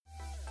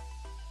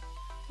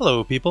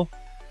Hello, people.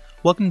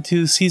 Welcome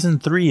to Season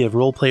 3 of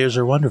Role Players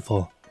Are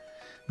Wonderful.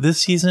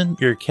 This season,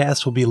 your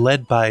cast will be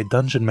led by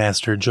Dungeon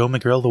Master Joe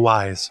McGurl the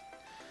Wise.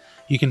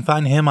 You can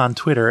find him on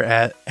Twitter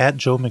at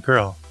Joe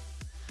McGurl.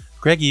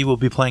 Greggy will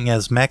be playing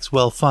as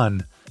Maxwell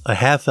Fun, a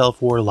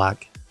half-elf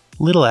warlock.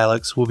 Little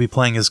Alex will be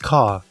playing as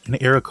Caw, an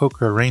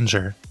Aarakocra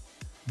ranger.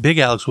 Big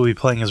Alex will be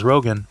playing as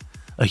Rogan,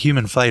 a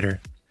human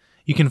fighter.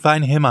 You can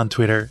find him on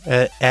Twitter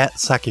at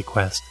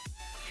SakeQuest.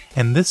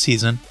 And this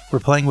season,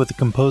 we're playing with the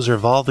composer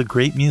of all the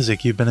great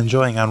music you've been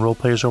enjoying on Role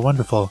Players Are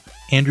Wonderful,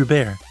 Andrew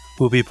Bear,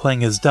 who will be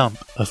playing as Dump,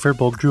 a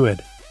Firbolg druid.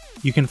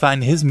 You can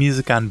find his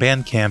music on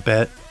Bandcamp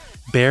at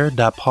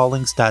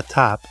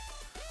bear.paulings.top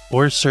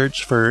or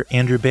search for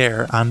Andrew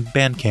Bear on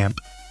Bandcamp.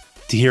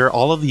 To hear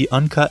all of the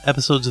uncut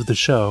episodes of the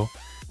show,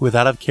 with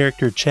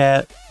out-of-character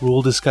chat,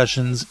 rule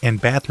discussions, and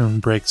bathroom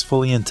breaks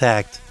fully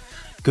intact,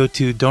 go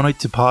to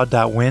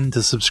donatetopaw.win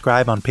to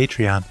subscribe on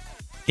Patreon.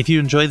 If you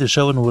enjoy the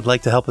show and would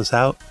like to help us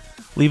out,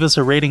 leave us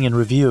a rating and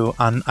review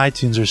on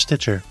iTunes or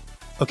Stitcher.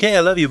 Okay, I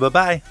love you.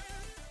 Bye-bye.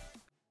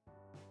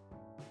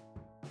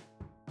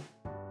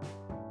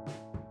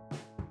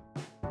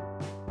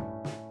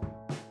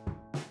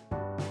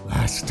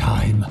 Last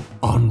time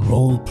on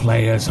Role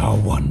Players Are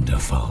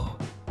Wonderful,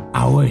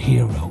 our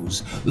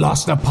heroes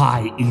lost a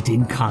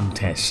pie-eating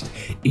contest,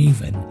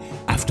 even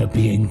after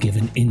being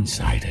given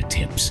insider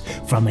tips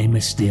from a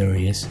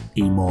mysterious,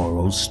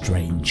 immoral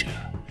stranger.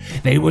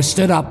 They were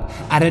stood up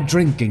at a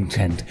drinking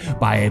tent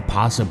by a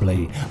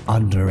possibly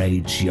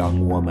underage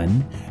young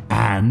woman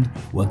and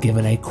were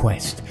given a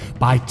quest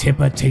by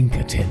Tipper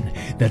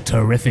Tinkerton, the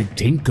terrific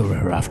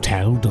tinkerer of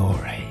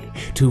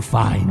Taldore, to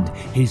find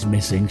his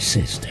missing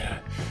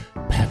sister,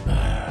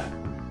 Pepper.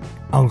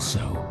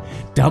 Also,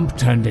 Dump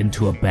turned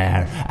into a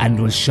bear and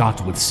was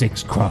shot with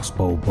 6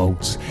 crossbow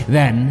bolts.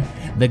 Then,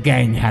 the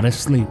gang had a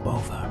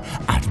sleepover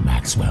at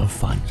Maxwell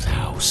Fun's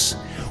house.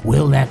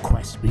 Will their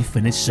quest be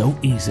finished so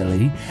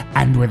easily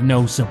and with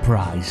no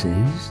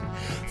surprises?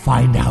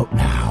 Find out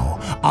now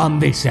on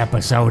this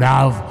episode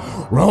of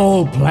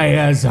Role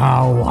Players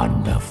Are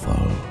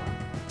Wonderful.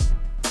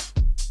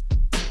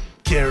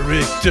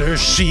 Character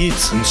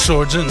sheets and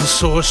swords and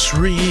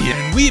sorcery,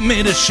 and we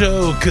made a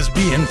show 'cause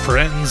being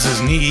friends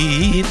is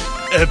neat.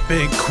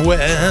 Epic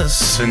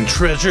quests and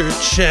treasure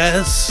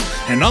chests,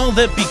 and all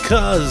that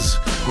because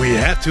we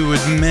have to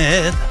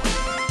admit,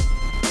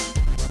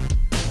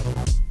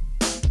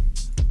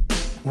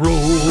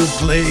 role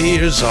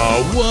players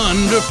are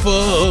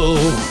wonderful.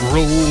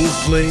 Role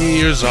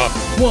players are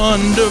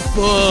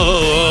wonderful.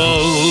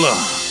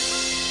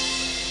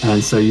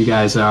 And so you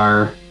guys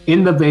are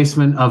in the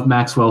basement of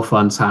Maxwell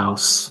Fun's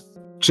house,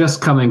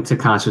 just coming to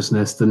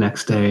consciousness the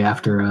next day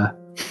after a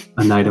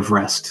night of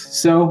rest.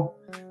 So,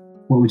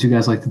 what would you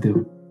guys like to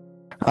do?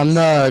 I'm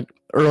the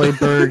early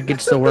bird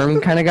gets the worm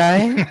kind of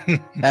guy,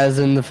 as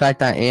in the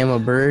fact I am a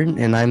bird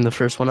and I'm the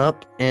first one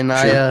up, and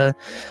Sure.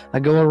 I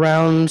go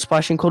around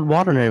splashing cold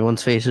water in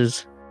everyone's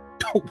faces.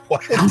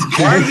 What?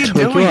 Why are you To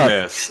wake doing you up.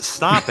 this?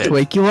 Stop To it.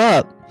 wake you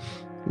up.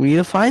 We need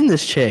to find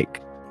this chick.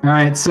 All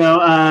right,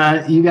 so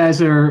you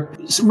guys are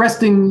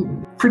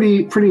resting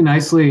pretty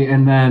nicely,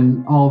 and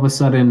then all of a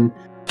sudden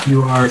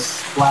you are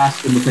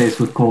splashed in the face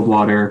with cold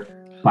water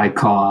by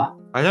Caw.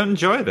 I don't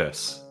enjoy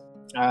this.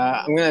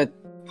 I'm gonna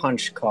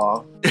punch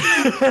Caw.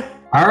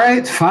 All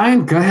right,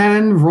 fine. Go ahead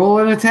and roll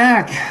an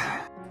attack.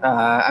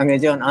 I'm gonna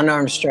do an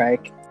unarmed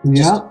strike.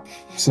 Yeah.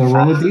 So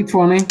roll a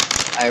d20.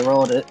 I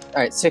rolled it.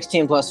 All right,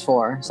 16 plus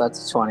 4, so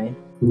that's 20.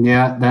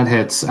 Yeah, that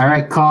hits. All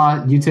right,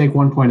 Caw, you take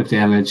 1 point of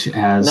damage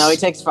as... No, he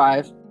takes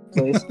 5,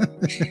 please.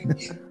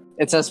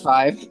 It says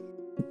 5.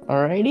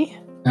 Alrighty.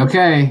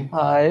 Okay.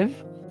 5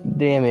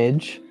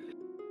 damage.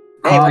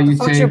 Hey, Caw, what the you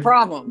fuck's your take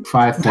problem?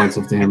 5 points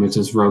of damage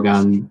as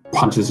Rogan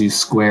punches you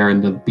square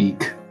in the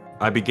beak.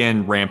 I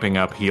begin ramping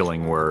up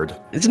healing word.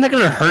 Isn't that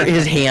gonna hurt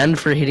his hand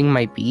for hitting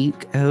my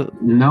beak? Oh,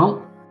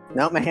 No.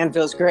 No, my hand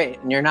feels great,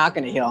 and you're not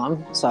gonna heal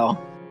him, so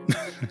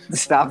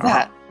stop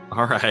that.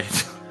 All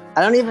right.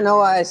 I don't even know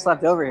why I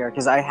slept over here,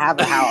 because I have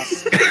a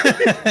house.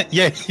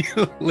 Yeah,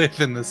 you live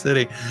in the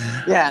city.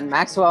 Yeah, and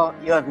Maxwell,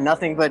 you have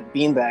nothing but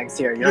beanbags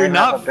here. You don't You're even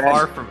have not a bed.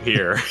 far from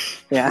here.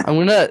 Yeah. I'm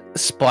gonna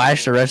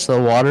splash the rest of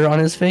the water on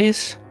his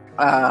face.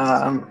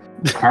 All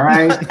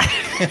right.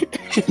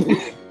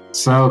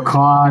 So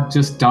Caw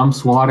just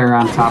dumps water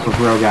on top of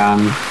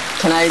Rogan.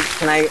 Can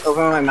I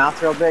open my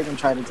mouth real big and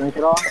try to drink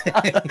it all?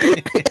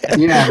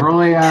 Yeah,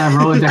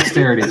 roll a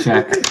dexterity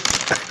check.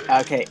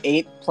 Okay,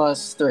 8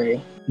 plus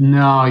 3.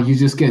 No, you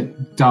just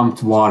get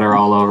dumped water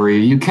all over you.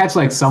 You catch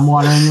like some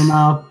water in your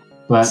mouth,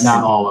 but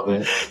not all of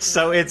it.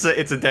 So it's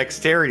a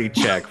dexterity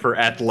check for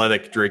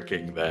athletic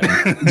drinking then.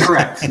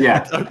 Correct.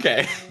 Yeah.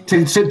 Okay.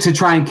 To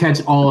try and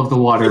catch all of the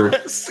water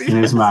in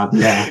his mouth.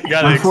 Yeah. You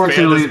gotta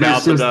Unfortunately, expand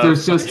his mouth enough.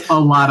 there's just a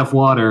lot of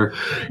water,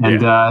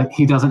 and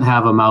he doesn't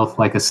have a mouth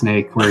like a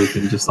snake where he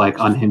can just like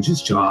unhinge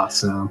his jaw.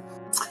 So,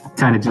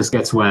 kind of just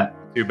gets wet.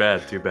 Too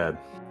bad. Too bad.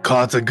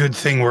 Caw, it's a good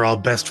thing we're all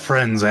best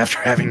friends after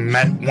having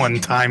met one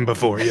time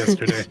before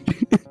yesterday.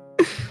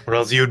 Or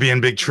else you would be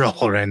in big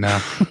trouble right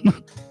now.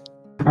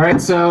 All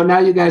right, so now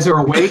you guys are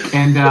awake,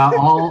 and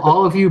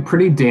all of you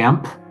pretty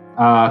damp.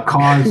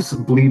 Cause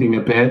bleeding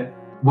a bit.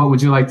 What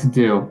would you like to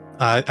do?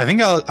 I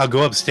think I'll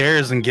go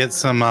upstairs and get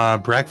some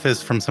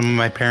breakfast from some of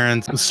my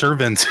parents'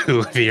 servants who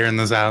live here in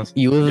this house.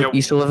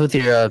 You still live with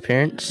your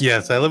parents?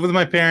 Yes, I live with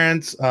my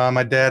parents.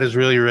 My dad is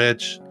really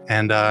rich,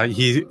 and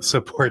he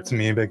supports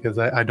me because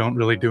I don't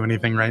really do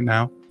anything right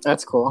now.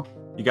 That's cool.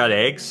 You got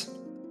eggs?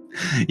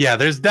 Yeah,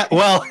 there's that.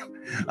 Well,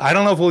 I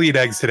don't know if we'll eat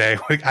eggs today.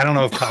 I don't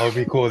know if Kyle would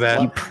be cool with You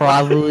that.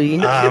 probably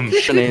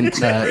shouldn't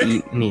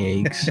eat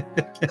any eggs.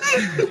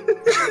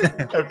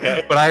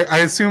 Okay. But I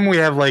assume we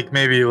have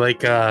maybe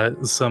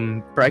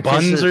some Breakfast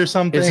buns or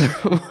something.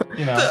 It's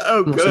You know.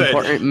 Oh, the most good.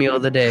 important meal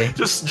of the day.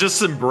 Just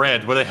some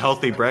bread. What a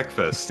healthy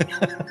breakfast.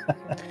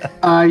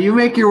 You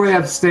make your way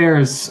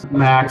upstairs,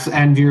 Max,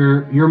 and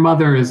your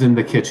mother is in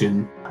the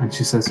kitchen, and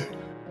she says,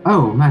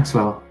 "Oh,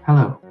 Maxwell,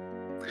 hello."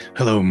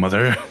 Hello,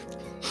 mother.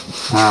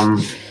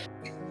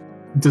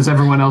 Does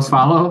everyone else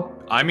follow?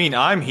 I mean,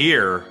 I'm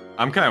here.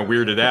 I'm kind of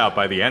weirded out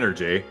by the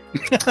energy.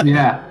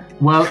 Yeah.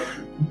 Well,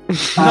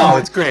 No,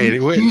 it's great.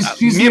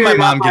 she's Me and my weirded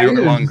mom out by get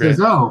you. along She great.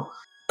 says, "Oh,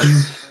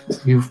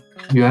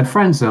 you had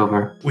friends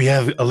over." We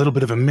have a little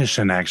bit of a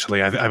mission,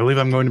 actually. I believe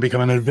I'm going to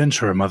become an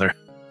adventurer, mother.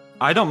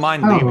 I don't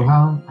mind Oh, leaving.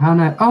 how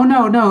nice. Oh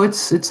no,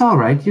 it's all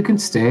right. You can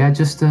stay. I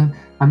just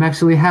I'm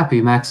actually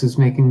happy Max is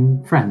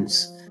making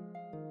friends.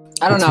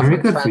 I don't That's know if very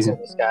I'm good for friends you.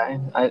 with this guy.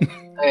 I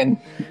mean,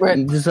 we're,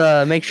 Just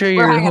make sure We're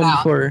you're hanging home out.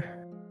 before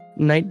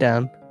night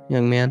down,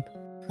 young man.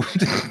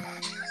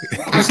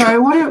 I'm sorry.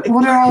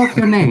 What are all of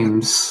your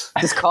names?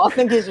 does Call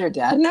think he's your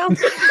dad now?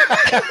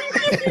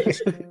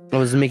 I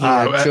was making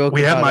a joke.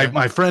 We have about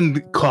my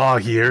friend Claw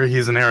here.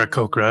 He's an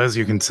Aarakocra, as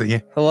you can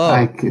see.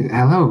 Hello.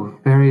 Hello.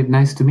 Very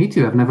nice to meet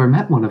you. I've never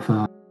met one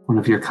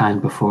of your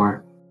kind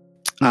before.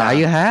 Now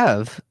you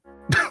have.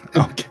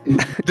 Okay.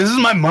 This is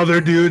my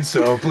mother, dude,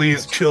 so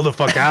please chill the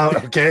fuck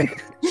out, okay?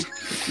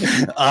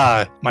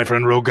 My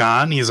friend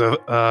Rogan, he's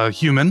a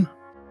human.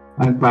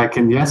 I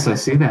can. Yes, I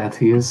see that.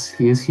 He is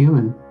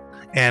human.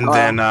 And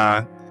then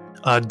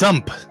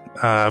Dump,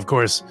 of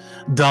course.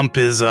 Dump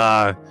is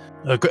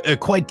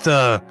quite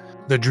the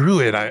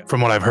druid,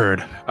 from what I've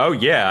heard. Oh,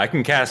 yeah. I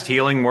can cast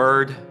Healing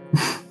Word.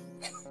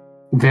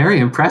 Very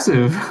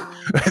impressive.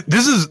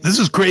 This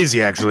is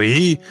crazy, actually.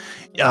 He,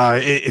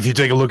 if you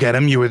take a look at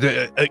him, you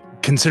would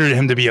consider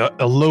him to be a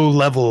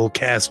low-level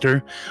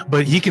caster,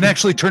 but he can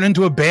actually turn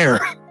into a bear.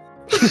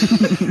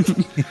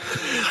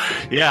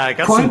 Yeah, I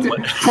got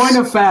Point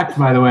of fact,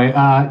 by the way,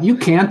 you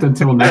can't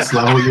until next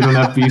level. You don't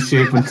have V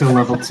shape until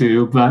level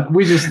 2, but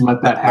we just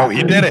let that happen. Oh,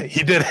 he did it.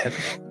 He did it.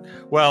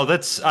 Well,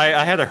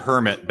 I had a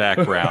hermit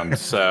background,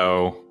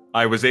 so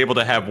I was able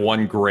to have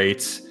one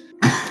great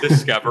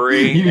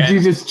discovery.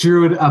 You just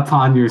drew it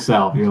upon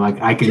yourself. You're like,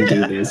 I can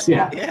do this.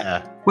 Yeah.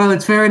 Yeah. Well,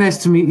 it's very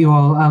nice to meet you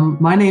all.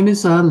 My name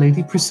is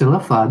Lady Priscilla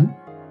Funn.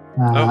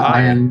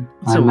 Hi. I'm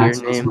It's a weird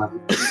Maxwell's name. mother.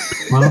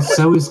 Well,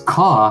 so is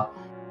Caw,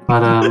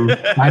 but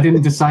I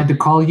didn't decide to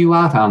call you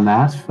out on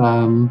that.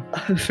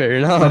 Fair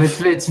enough. But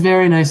it's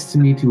very nice to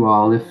meet you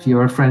all. If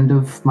you're a friend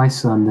of my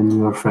son, then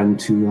you're a friend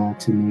to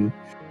me.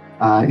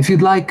 If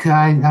you'd like,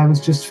 I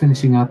was just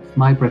finishing up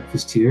my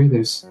breakfast here.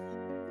 There's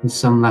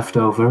some left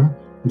over.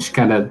 And she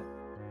kind of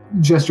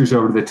gestures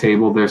over to the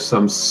table. There's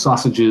some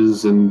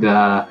sausages and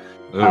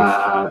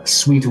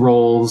sweet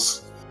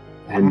rolls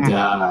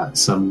and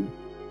some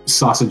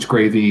sausage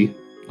gravy.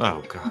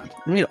 Oh, God.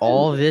 You need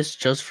all of this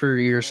just for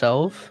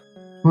yourself?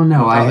 Well,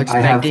 no, I have.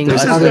 expecting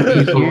There's us other to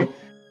eat people. here?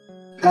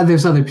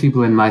 There's other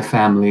people in my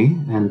family,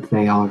 and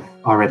they are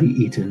already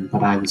eaten.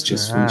 But I was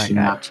just finishing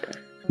up. Gotcha.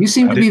 You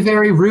seem to be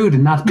very rude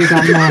and not big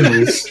on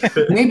manners.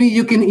 Maybe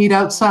you can eat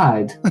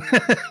outside.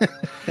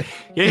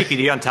 Yeah, you could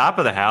eat on top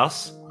of the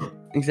house.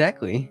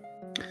 Exactly.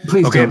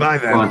 Please Okay, don't bye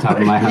then. go on top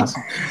of my house.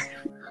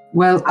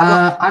 Well,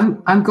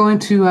 I'm going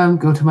to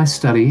go to my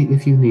study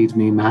if you need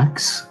me,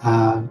 Max.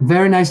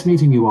 Very nice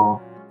meeting you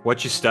all.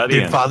 What you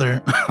studying? Did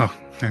father? Oh,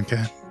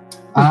 okay.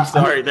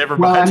 Sorry, never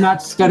Well, mind. I'm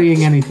not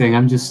studying anything.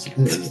 I'm just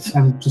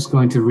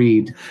going to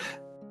read.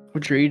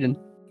 What you eating?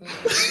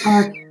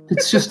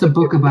 It's just a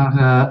book about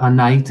a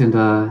knight and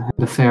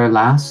a fair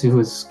lass who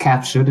was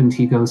captured, and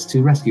he goes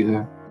to rescue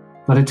her.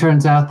 But it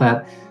turns out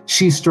that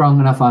she's strong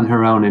enough on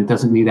her own and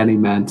doesn't need any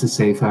man to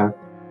save her.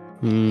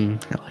 I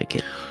like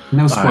it.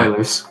 No right.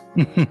 spoilers.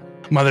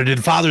 Mother,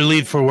 did father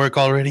leave for work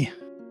already?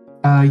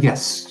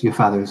 Yes, your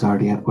father is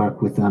already at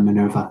work with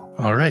Minerva.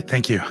 All right,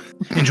 thank you.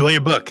 Enjoy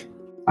your book.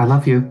 I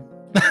love you.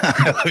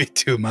 I love you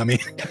too, mommy.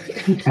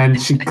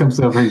 And she comes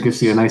over and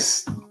gives you a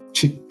nice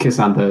kiss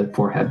on the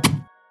forehead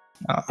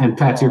and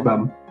pats your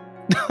bum.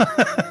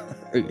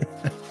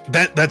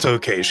 That's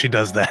okay. She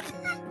does that.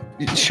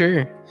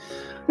 Sure.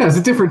 Yeah, it's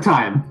a different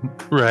time.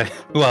 Right.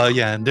 Well,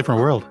 yeah,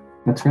 different world.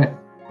 That's right.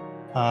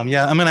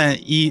 Yeah, I'm gonna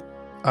eat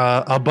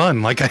a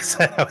bun, like I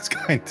said I was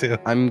going to.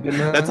 I'm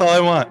gonna. That's all I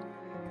want.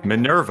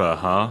 Minerva,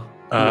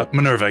 huh?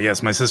 Minerva,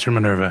 yes, my sister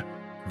Minerva.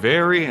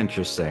 Very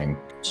interesting.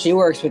 She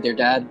works with your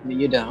dad, but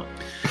you don't.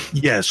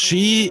 Yes,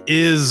 she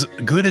is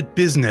good at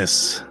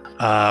business,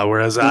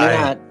 whereas You're I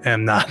not.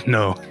 am not.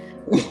 No,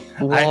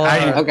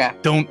 I Okay.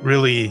 don't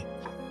really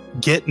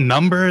get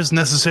numbers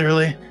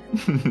necessarily.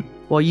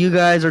 While you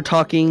guys are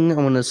talking, I'm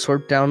gonna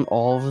slurp down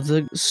all of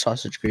the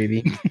sausage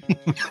gravy.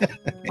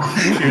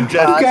 You're just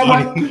Okay,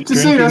 well, eating-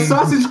 just so you know, drinking-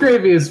 sausage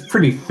gravy is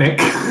pretty thick.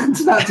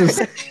 It's not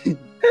just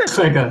it's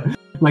like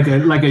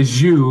a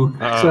jus.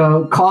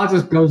 So Claw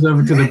just goes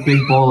over to the big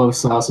bowl of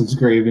sausage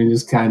gravy and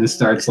just kind of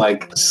starts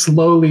like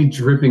slowly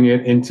dripping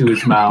it into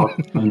his mouth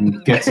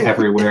and gets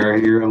everywhere.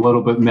 You're a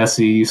little bit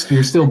messy.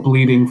 You're still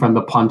bleeding from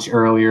the punch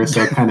earlier,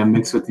 so it kind of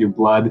mixed with your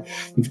blood.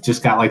 You've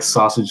just got like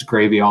sausage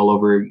gravy all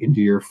over into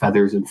your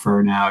feathers and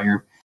fur now.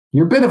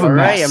 You're a bit of a All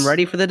mess. right, I'm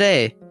ready for the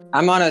day.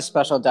 I'm on a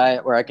special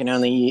diet where I can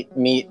only eat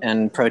meat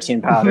and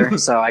protein powder,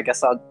 so I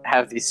guess I'll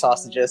have these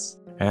sausages.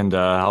 And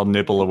I'll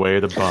nibble away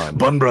the bun.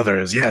 Bun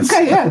Brothers, yes.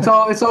 Okay, yeah,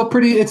 it's all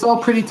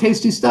pretty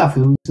tasty stuff.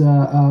 It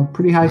was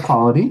pretty high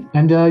quality,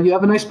 and you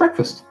have a nice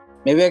breakfast.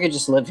 Maybe I could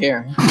just live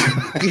here.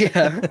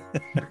 Yeah.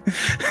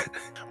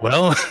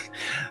 Well,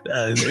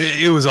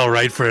 it was all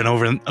right for an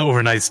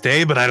overnight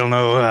stay, but I don't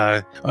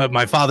know.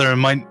 My father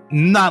might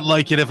not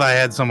like it if I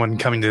had someone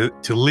coming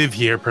to live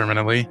here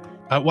permanently.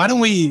 Why don't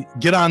we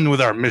get on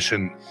with our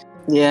mission?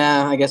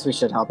 Yeah, I guess we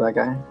should help that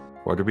guy.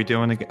 What are we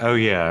doing again? Oh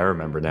yeah, I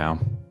remember now.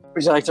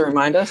 Would you like to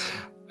remind us?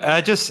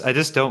 I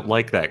just don't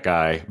like that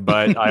guy,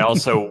 but I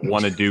also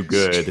want to do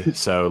good.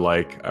 So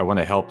like, I want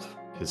to help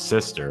his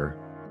sister.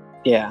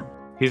 Yeah.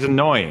 He's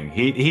annoying.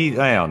 He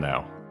I don't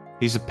know.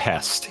 He's a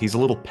pest. He's a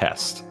little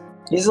pest.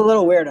 He's a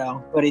little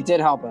weirdo, but he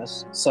did help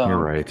us. So You're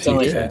right. it's He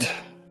only did. fair.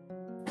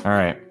 All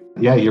right.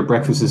 Yeah, your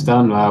breakfast is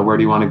done. Where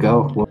do you want to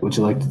go? What would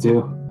you like to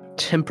do?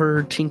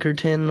 Timper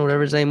Tinkerton,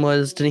 whatever his name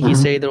was. Didn't he Mhm.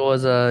 say there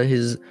was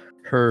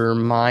her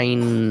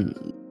mine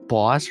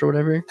boss or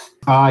whatever?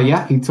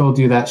 Yeah, he told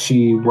you that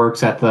she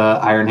works at the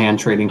Iron Hand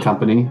Trading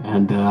Company,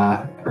 and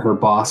her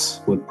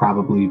boss would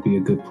probably be a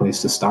good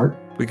place to start.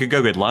 We could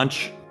go get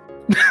lunch.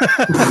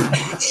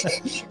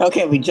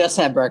 Okay, we just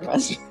had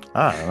breakfast.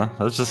 I don't know.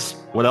 That's just.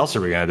 What else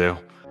are we gonna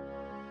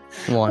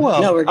do? One.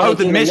 Well, No, we're Oh, going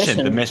the to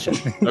mission. The mission.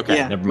 Okay.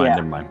 Yeah, never mind. yeah.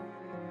 Never mind.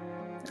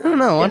 I don't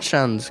know. Lunch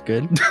sounds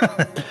good.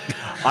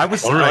 I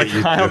was. All right, like,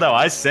 you I don't two. know.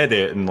 I said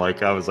it, and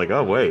like I was like,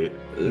 oh wait.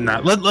 Nah,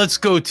 let's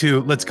go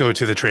to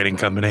the trading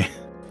company.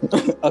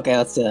 Okay,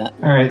 let's do that.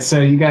 All right, so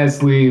you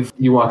guys leave.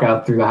 You walk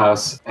out through the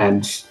house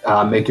and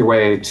make your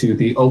way to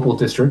the Opal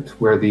District,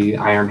 where the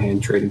Iron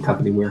Hand Trading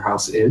Company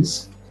warehouse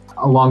is.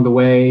 Along the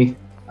way,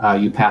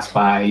 you pass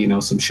by,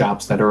 some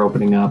shops that are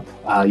opening up.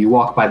 You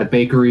walk by the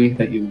bakery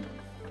that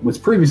was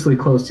previously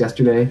closed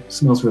yesterday.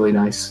 Smells really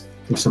nice.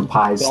 There's some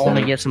pies. I want to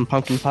there. get some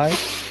pumpkin pie.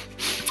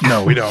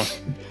 No, we don't.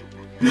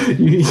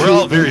 You- We're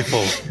all very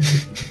full.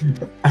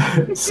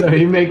 So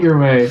you make your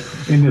way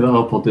into the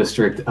Opal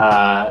District,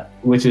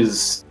 which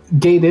is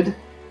gated,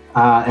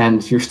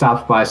 and you're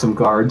stopped by some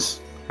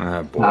guards,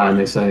 Boy. and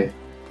they say,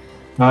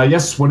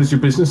 yes, what is your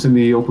business in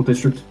the Opal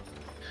District?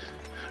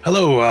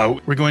 Hello,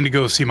 we're going to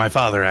go see my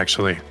father,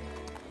 actually.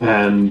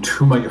 And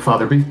who might your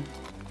father be?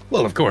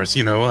 Well, of course,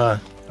 here,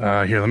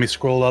 let me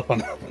scroll up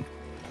on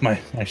my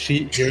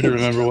sheet here to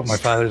remember what my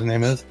father's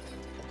name is.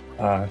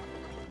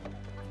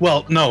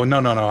 Well, no,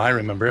 I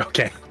remember.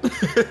 Okay.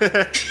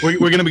 we're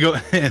going to be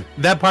going...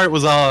 That part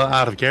was all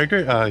out of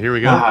character. Here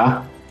we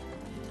go.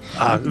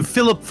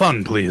 Philip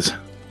Fun, please.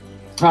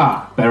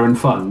 Baron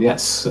Fun,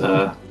 yes.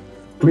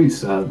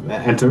 Please,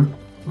 enter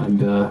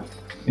and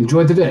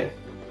enjoy the day.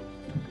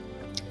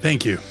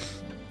 Thank you.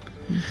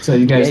 So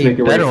you guys Yeah, make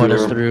you your way better through. let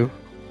us through.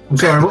 I'm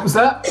sorry, what was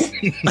that?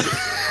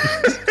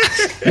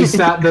 You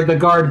stop, the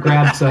guard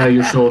grabs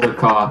your shoulder,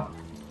 Caw.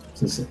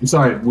 I'm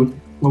sorry,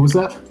 what was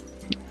that?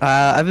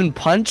 I've been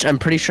punched. I'm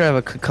pretty sure I have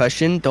a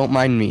concussion. Don't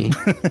mind me.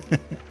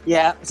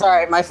 Yeah,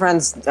 sorry, my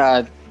friend's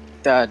dumb.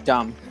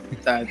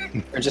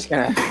 We're just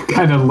gonna.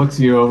 Kind of looks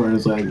you over and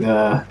is like,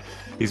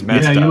 He's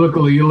messed yeah, up. you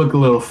look a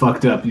little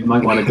fucked up. You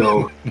might want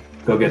to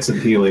go get some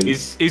healing.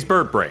 He's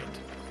bird brained.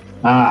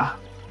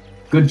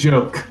 Good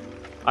joke.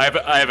 I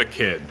have a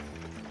kid.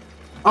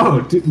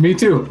 Oh, me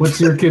too. What's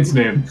your kid's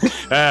name?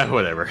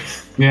 Whatever.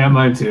 Yeah,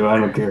 mine too. I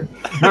don't care.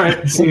 All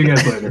right, see you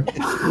guys later.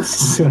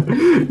 So,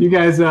 you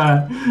guys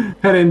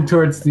head in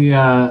towards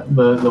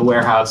the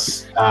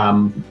warehouse.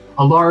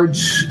 A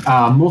large,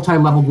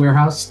 multi-leveled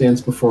warehouse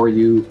stands before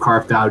you,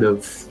 carved out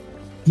of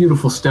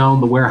beautiful stone.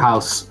 The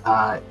warehouse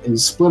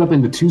is split up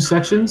into two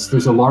sections.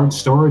 There's a large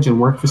storage and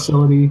work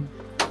facility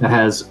that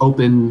has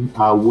open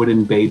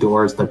wooden bay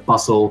doors that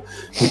bustle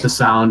with the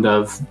sound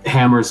of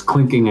hammers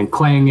clinking and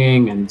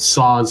clanging and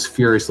saws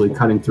furiously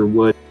cutting through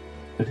wood.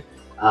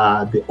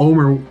 The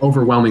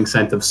overwhelming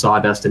scent of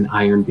sawdust and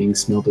iron being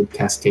smelted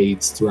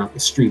cascades throughout the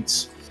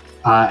streets.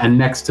 And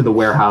next to the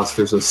warehouse,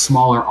 there's a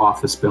smaller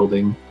office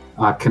building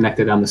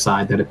connected on the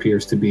side that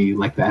appears to be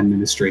like the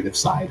administrative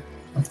side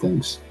of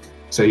things.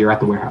 So you're at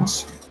the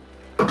warehouse.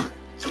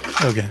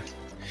 Okay.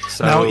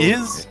 So Now,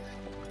 is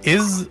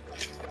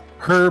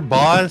her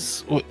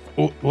boss...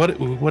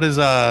 What is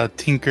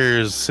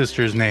Tinker's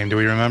sister's name? Do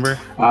we remember?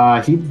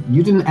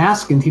 You didn't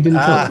ask and he didn't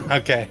tell you.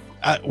 Okay.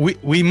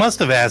 We must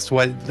have asked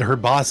what her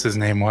boss's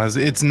name was.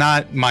 It's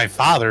not my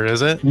father,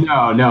 is it?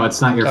 No,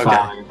 it's not your Okay.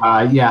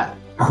 father. Yeah,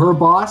 her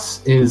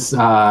boss is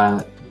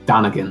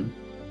Donegan.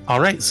 All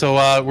right, so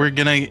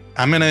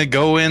I'm gonna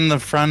go in the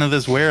front of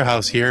this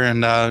warehouse here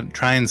and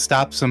try and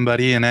stop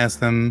somebody and ask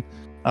them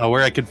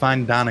where I could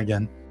find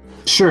Donegan.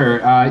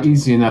 Sure,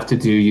 easy enough to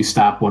do. You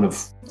stop one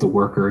of the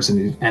workers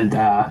and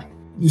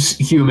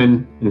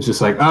human, and it's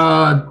just like,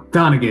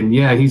 Donegan.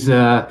 Yeah, he's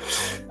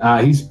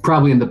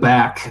probably in the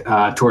back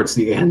towards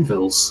the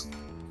anvils.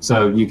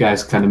 So you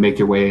guys kind of make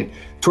your way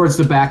towards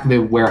the back of the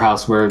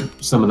warehouse where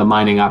some of the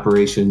mining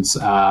operations,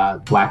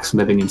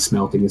 blacksmithing and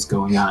smelting is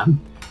going on.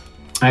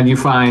 And you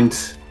find,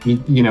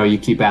 you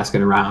keep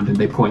asking around, and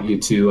they point you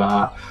to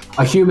a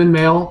human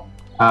male.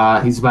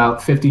 He's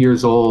about 50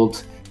 years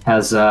old,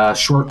 has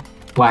short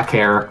black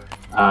hair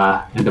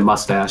and a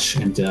mustache,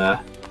 and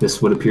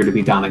this would appear to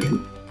be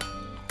Donegan.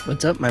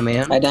 What's up, my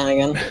man? Hi,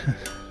 Donegan.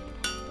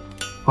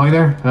 Hi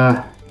there.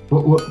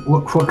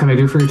 What can I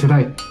do for you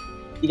today?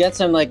 You got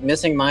some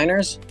missing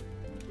miners?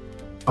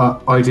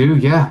 I do.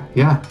 Yeah.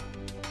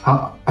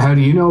 How do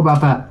you know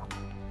about that?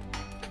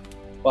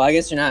 Well, I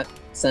guess you're not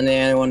sending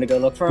anyone to go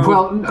look for them.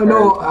 Well,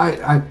 no.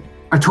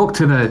 I talked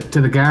to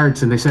the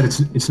guards, and they said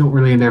it's not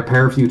really in their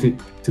purview to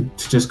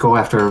just go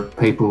after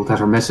people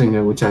that are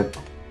missing, which I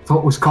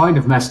thought was kind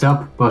of messed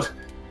up, but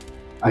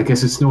I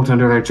guess it's not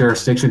under their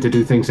jurisdiction to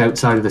do things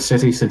outside of the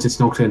city since it's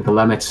not in the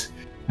limits.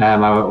 I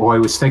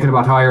was thinking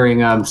about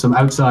hiring some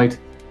outside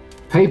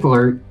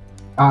people.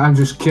 I'm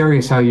just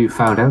curious how you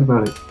found out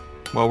about it.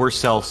 Well, we're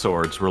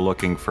sellswords. We're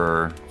looking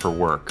for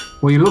work.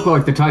 Well, you look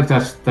like the type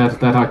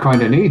that I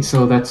kind of need,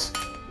 so it's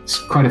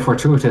kind of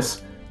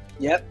fortuitous.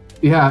 Yep.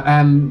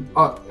 Yeah.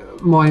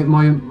 My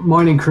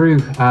mining crew,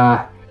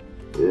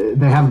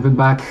 they haven't been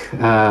back,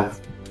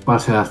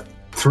 but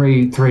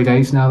 3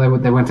 days now.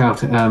 They went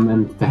out,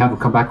 and they haven't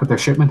come back with their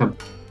shipment. I'm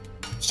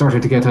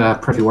starting to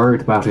get pretty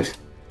worried about it.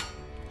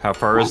 How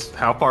far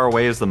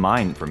away is the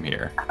mine from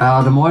here?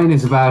 The mine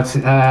is about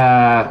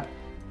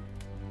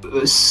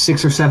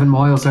 6 or 7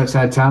 miles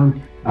outside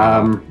town.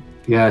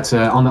 It's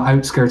on the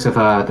outskirts of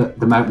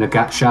the mountain of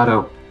Gat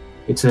Shadow.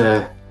 It's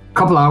a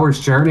couple hours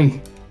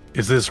journey.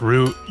 Is this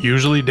route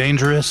usually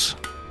dangerous?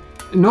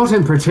 Not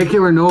in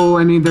particular, no.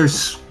 I mean,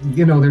 there's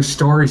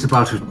stories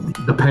about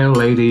the Pale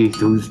Lady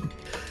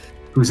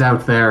who's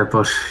out there,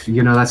 but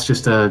that's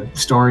just a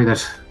story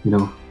that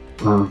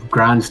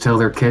grands tell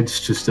their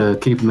kids just to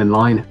keep them in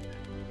line.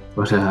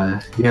 But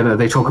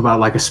they talk about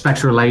like a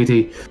spectral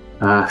lady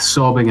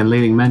sobbing and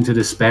leading men to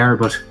despair,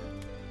 but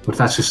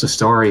that's just a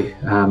story.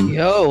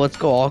 Yo, let's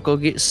go all go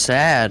get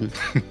sad.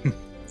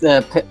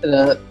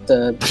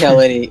 The Pale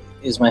Lady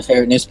is my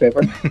favorite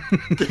newspaper.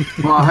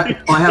 Well,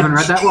 I haven't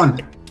read that one.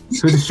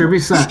 Who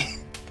distributes that?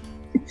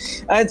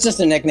 It's just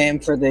a nickname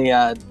for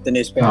the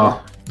newspaper.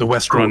 Oh, The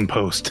West Run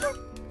Post.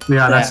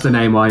 yeah, that's the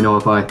name I know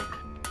it by.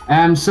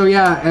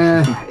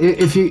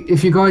 If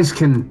you guys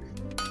can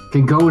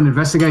go and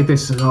investigate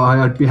this,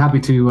 I'd be happy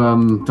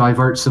to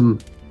divert some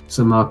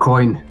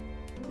coin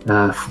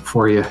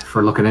for you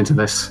for looking into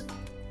this.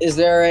 Is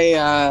there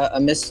a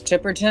Miss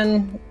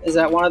Tipperton? Is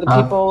that one of the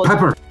people?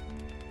 Pepper.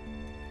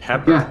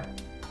 Pepper? Yeah,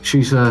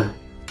 she's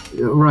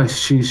right.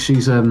 She's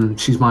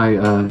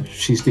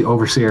the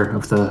overseer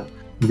of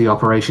the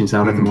operations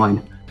out at the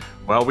mine.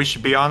 Well, we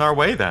should be on our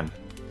way then.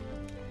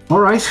 All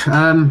right.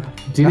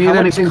 Do you need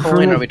anything How much from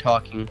coin me? are we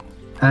talking?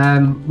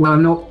 Well,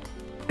 I'm not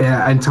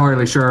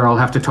entirely sure. I'll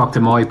have to talk to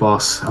my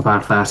boss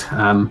about that.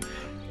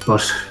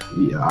 But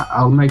yeah,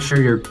 I'll make sure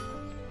you're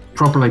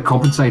properly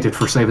compensated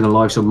for saving the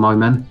lives of my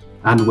men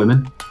and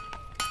women.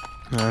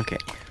 Okay.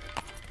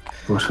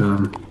 But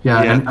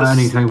Yeah,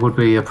 anything would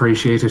be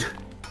appreciated.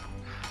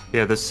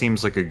 Yeah, this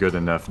seems like a good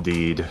enough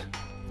deed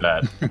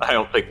that I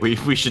don't think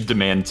we should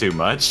demand too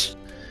much.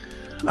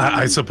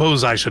 I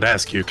suppose I should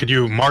ask you, could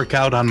you mark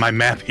out on my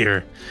map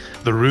here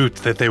the route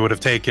that they would have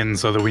taken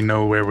so that we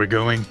know where we're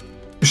going?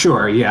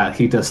 Sure. Yeah,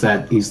 he does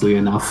that easily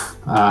enough.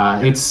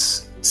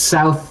 It's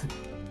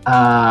southwest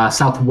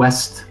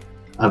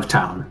of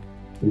town.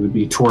 It would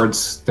be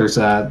towards.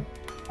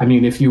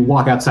 If you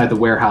walk outside the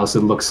warehouse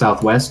and look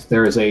southwest,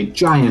 there is a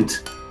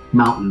giant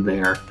mountain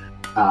there,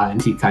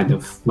 and he kind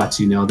of lets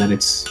you know that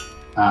it's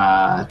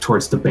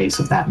towards the base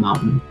of that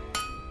mountain.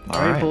 All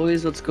right,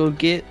 boys, let's go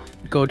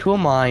to a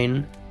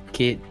mine,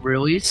 get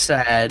really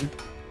sad,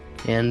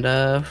 and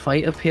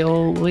fight a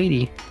pale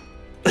lady.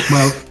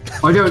 Well,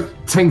 I don't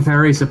think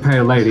there is a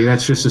pale lady.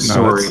 That's just a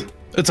story.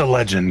 It's a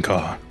legend,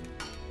 Caw.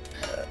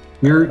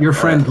 Your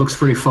friend looks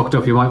pretty fucked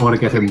up. You might want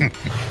to get him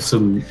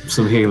some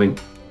healing.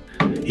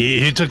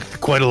 He took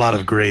quite a lot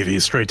of gravy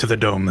straight to the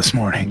dome this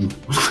morning.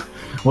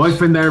 Well, I've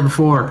been there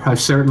before. I've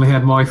certainly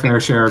had my fair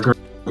share of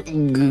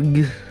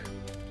gravy.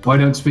 I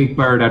don't speak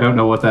bird. I don't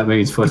know what that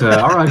means, but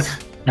all right.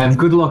 And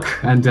good luck.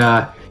 And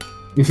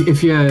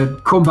if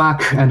you come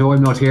back and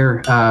I'm not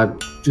here,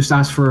 just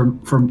ask for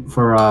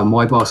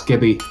my boss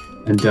Gibby,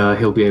 and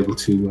he'll be able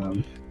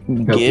to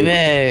help you.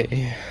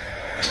 Gibby.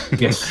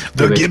 Yes,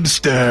 The Gibby.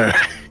 Gibster.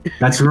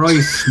 That's right,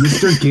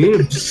 Mr.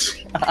 Gibbs.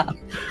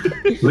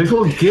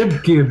 Little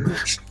Gib. Gibby.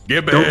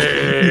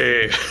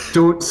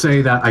 Don't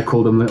say that I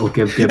called him Little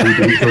Gib Gibby.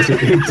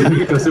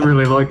 He doesn't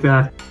really like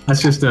that.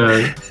 That's just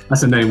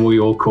that's a name we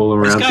all call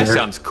him This around guy here.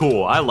 sounds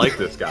cool. I like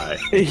this guy.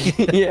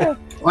 Yeah.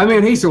 I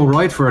mean, he's all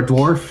right for a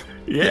dwarf.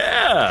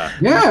 Yeah.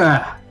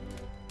 Yeah.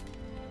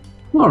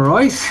 All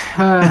right.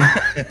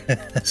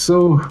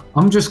 So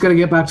I'm just gonna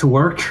get back to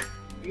work.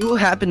 You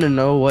happen to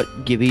know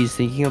what Gibby's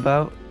thinking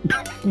about?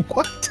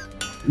 What?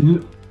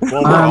 N-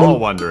 Well, we're all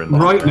wondering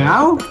that, Right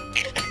now?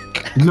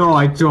 No,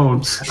 I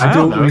don't. I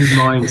don't know. read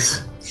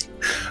minds.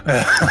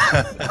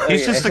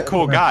 He's just a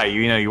cool guy.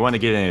 You want to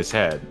get in his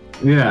head.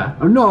 Yeah.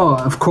 No,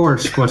 of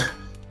course, but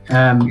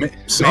Maybe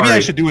sorry. I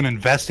should do an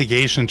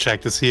investigation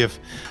check to see if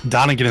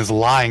Donegan is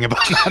lying about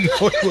not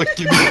knowing what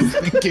Gibby's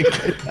thinking.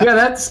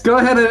 Yeah, go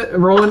ahead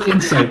and roll an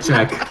insight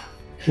check.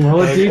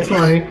 Roll a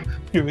d20.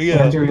 Here we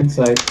And go. your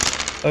insight.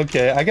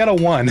 Okay, I got a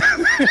 1.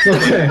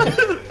 Okay.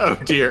 Oh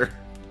dear.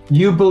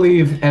 You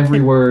believe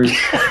every word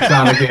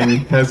Donegan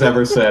has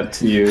ever said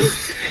to you.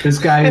 This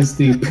guy is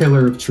the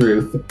pillar of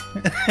truth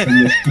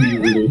in this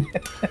community.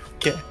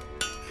 Okay.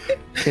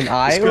 Can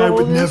I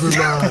roll this?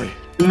 lie.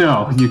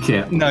 No, you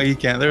can't. No, you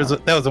can't.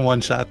 That was a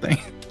one-shot thing.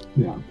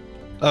 Yeah.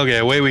 Okay,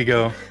 away we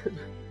go.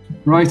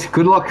 Right.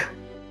 Good luck.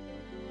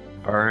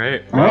 All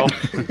right. All Well,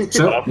 right.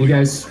 So you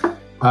guys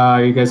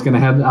gonna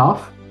head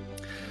off?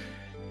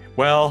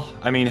 well,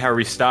 I mean, how are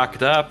we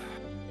stocked up?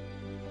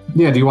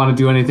 Yeah. Do you want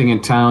to do anything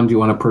in town? Do you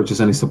want to purchase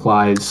any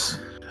supplies?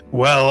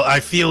 Well, I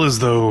feel as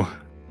though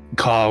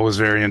Kaw was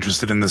very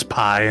interested in this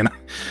pie, and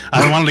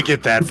I wanted to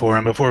get that for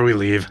him before we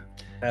leave.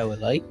 I would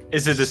like.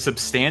 Is it a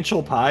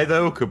substantial pie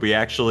though? Could we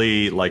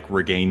actually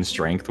regain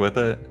strength with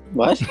it?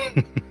 What?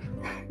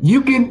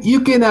 You can.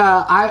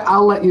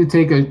 I'll let you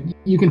take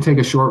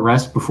a short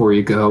rest before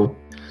you go.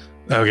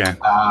 Okay.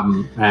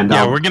 And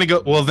Yeah, I'll- we're gonna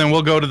go. Well, then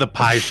we'll go to the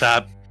pie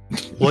shop.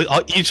 We'll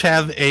each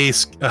have a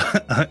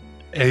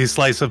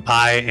slice of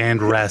pie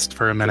and rest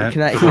for a minute.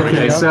 Can I?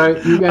 Okay. So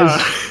you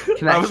guys.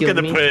 Can I I was heal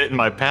gonna me? put it in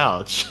my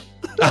pouch.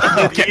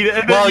 Okay. Eat it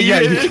and Well, then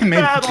yeah, eat you it can in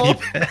maybe battle.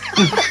 keep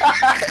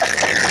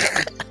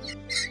it.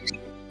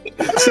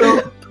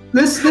 So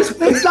this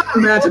it's not a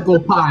magical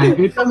pie.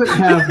 It doesn't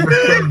have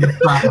restorative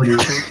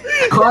properties.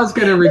 Claw's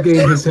gonna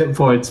regain his hit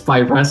points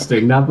by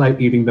resting, not by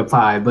eating the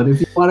pie. But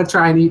if you want to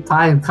try and eat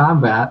pie in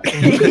combat,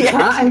 you can Yeah.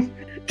 try.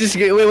 Just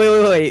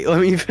wait.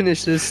 Let me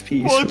finish this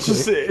piece. Well,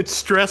 it's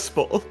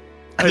stressful.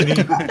 I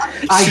mean,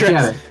 I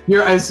get it.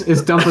 You're as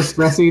Dump a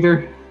stress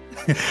eater.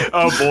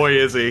 oh boy,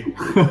 is he.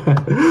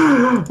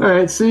 All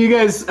right, so you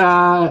guys,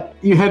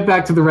 you head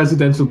back to the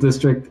residential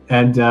district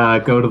and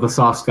go to the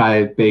Soft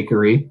Sky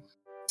Bakery.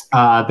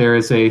 There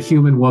is a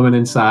human woman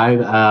inside.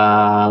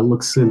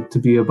 Looks to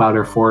be about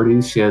her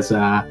 40s. She has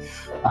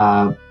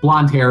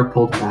blonde hair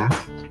pulled back.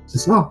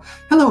 Says, "Oh,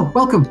 hello,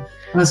 welcome.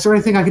 Is there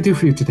anything I could do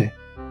for you today?"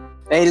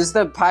 Hey, does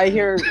the pie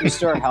here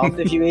restore health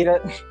if you eat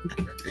it?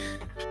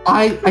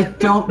 I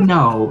don't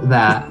know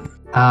that.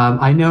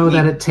 I know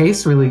that it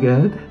tastes really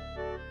good.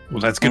 Well,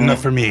 that's good enough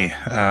for me.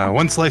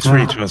 One slice for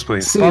each of us,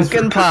 please. See, it's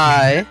Pumpkin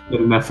pie. good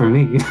enough for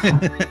me.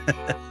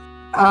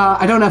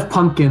 I don't have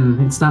pumpkin.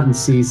 It's not in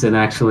season,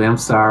 actually. I'm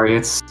sorry.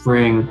 It's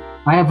spring.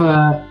 I have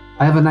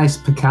a nice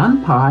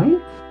pecan pie.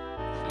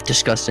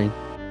 Disgusting.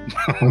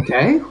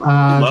 Okay.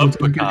 Love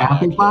do you take an pecan,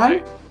 apple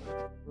pie.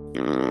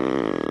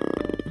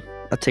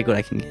 I'll take what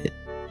I can get.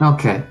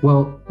 Okay.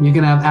 Well, you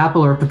can have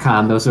apple or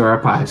pecan. Those are our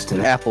pies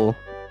today. Apple.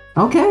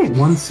 Okay.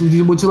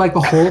 Would you like the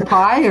whole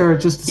pie or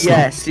just the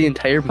Yes, the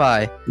entire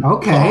pie.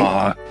 Okay.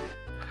 Aw,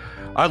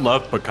 I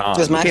love pecans.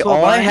 Does Okay, Maxwell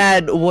all I buy-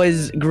 had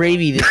was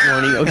gravy this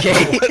morning.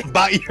 Okay,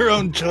 by your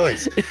own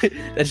choice.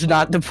 that's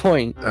not the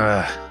point.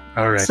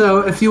 All right. So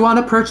if you want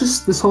to purchase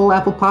this whole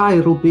apple pie,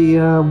 it'll be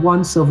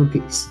 1 silver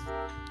piece.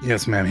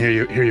 Yes, ma'am. Here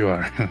you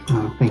are.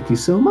 Oh, thank you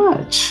so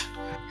much.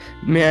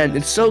 Man,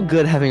 it's so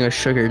good having a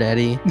sugar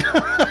daddy.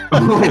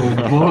 Oh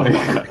boy.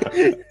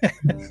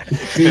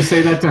 Do you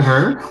say that to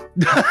her?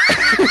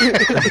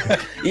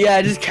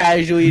 Yeah, just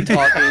casually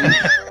talking.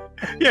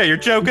 Yeah, you're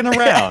joking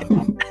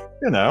around.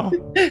 You know.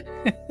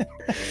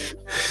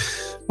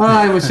 Oh,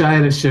 I wish I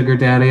had a sugar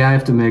daddy. I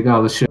have to make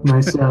all the shit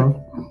myself.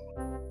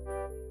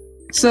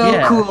 So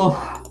Yeah. cool.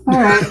 All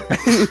right.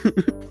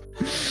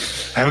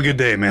 Have a good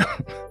day, man.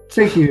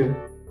 Thank you.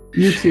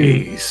 You too.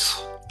 Jeez.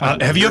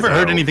 Have you ever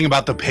heard anything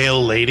about the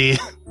Pale Lady?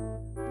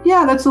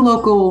 Yeah, that's a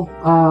local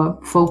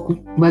folk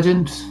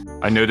legend.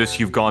 I notice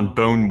you've gone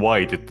bone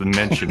white at the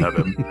mention of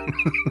him.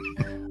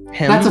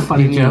 That's a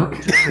funny joke.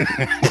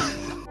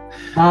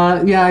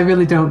 Yeah, I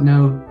really don't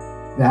know.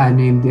 I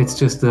mean, it's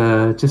just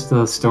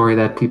a story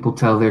that people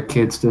tell their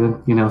kids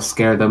to,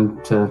 scare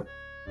them to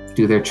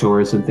do their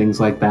chores and things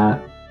like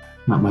that.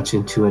 Not much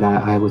into it,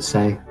 I would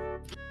say.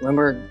 When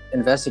we're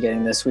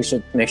investigating this, we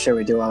should make sure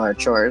we do all our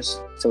chores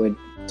so we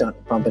don't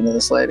bump into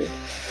this lady.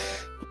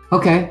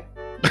 Okay.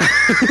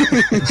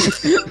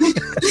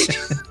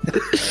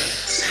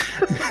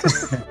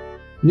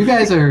 You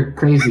guys are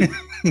crazy.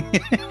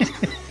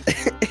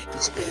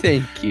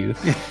 Thank you.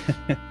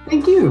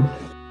 Thank you.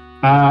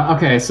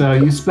 Okay, so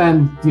you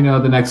spend,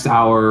 the next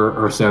hour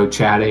or so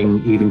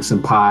chatting, eating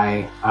some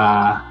pie,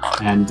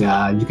 and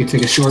you can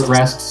take a short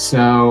rest.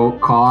 So,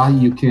 Caw,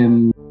 you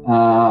can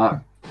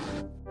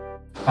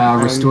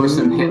restore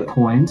some hit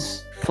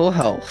points. Full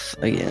health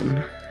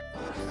again.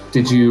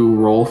 Did you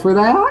roll for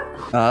that?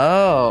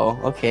 Oh,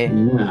 okay.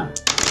 Yeah.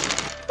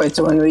 Wait,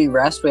 so when we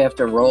rest, we have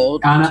to roll?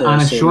 On to a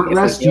see short if we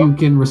rest, heal? you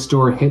can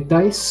restore hit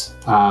dice.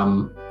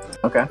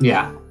 Okay.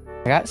 Yeah.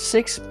 I got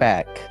 6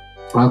 back.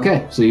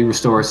 Okay, so you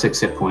restore 6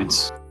 hit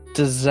points.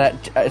 Does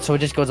that... so it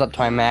just goes up to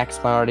my max,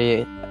 but I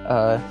already...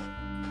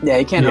 Yeah,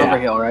 you can't Yeah.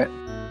 overheal, right?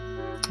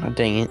 Oh,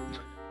 dang it.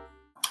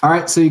 All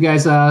right, so you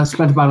guys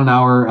spent about an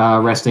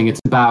hour resting.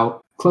 It's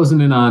about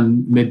closing in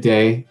on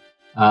midday,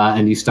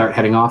 and you start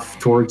heading off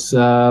towards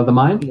the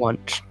mine.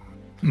 Lunch.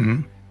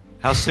 Mhm.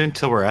 How soon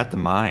till we're at the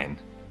mine?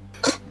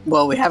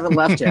 Well, we haven't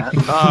left yet.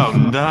 Oh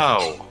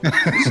no!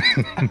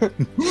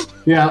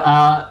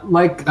 Yeah,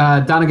 like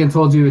Donegan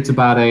told you, it's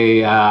about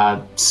a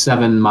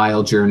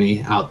 7-mile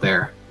journey out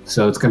there.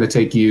 So it's going to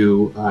take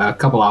you a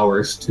couple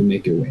hours to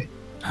make your way.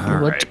 All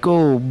Let's right.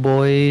 go,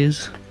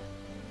 boys.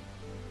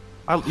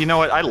 You know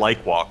what? I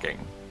like walking.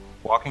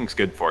 Walking's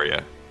good for you.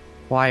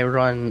 Why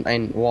run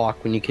and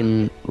walk when you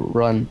can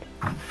run?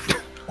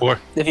 Or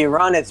If you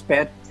run, it's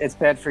bad. It's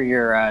bad for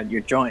your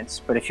joints.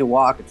 But if you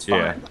walk, it's fine.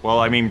 Yeah. Well,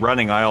 I mean,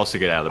 running, I also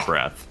get out of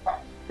breath.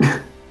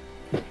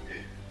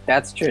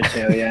 That's true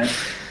too. Yeah.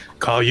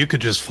 Carl, you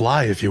could just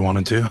fly if you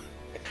wanted to.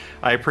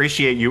 I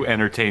appreciate you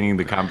entertaining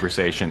the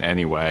conversation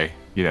anyway.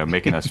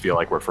 Making us feel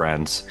like we're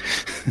friends.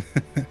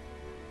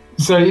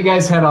 So you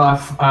guys head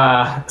off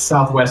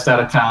southwest out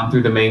of town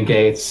through the main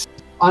gates.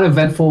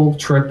 Uneventful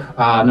trip.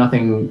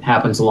 Nothing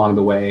happens along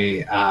the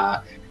way.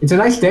 It's a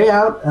nice day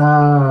out.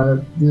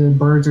 The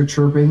birds are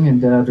chirping,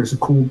 and there's a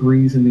cool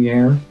breeze in the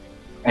air.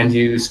 And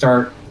you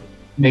start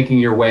making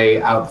your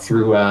way out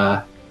through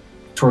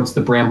towards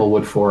the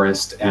Bramblewood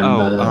Forest. And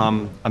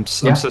I'm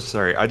so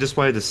sorry. I just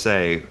wanted to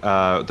say,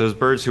 those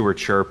birds who were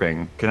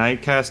chirping, can I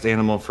cast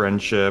Animal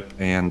Friendship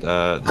and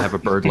have a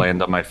bird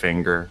land on my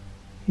finger?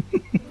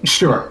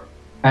 Sure,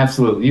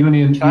 absolutely. You don't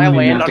even, Can I you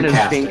don't even land have on to his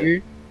cast it.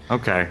 finger?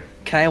 Okay.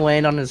 Can I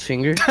land on his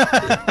finger?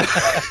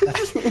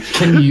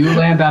 Can you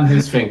land on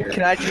his finger?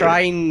 Can I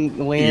try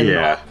and land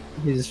Yeah.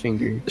 on his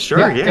finger? Sure,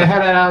 Go yeah.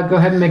 ahead. Go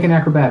ahead and make an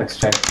acrobatics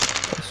check.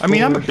 I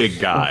mean, I'm a big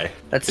guy.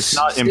 That's It's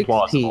not 16.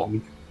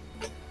 implausible.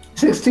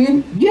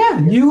 16. Yeah,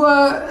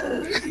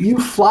 you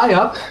fly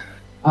up.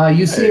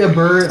 You see a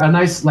bird,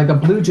 a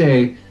blue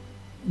jay,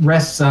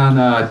 rests on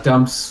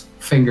Dump's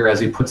finger as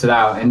he puts it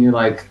out, and you're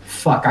like,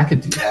 "Fuck, I could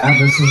do that.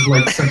 This is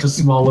like such a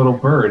small little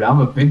bird. I'm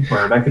a big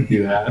bird. I could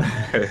do that."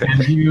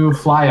 And you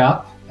fly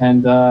up,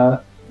 and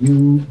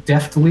you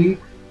deftly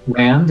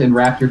land and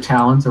wrap your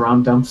talons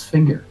around Dump's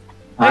finger.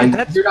 Hey,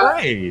 that's you're not,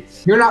 great.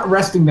 You're not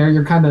resting there.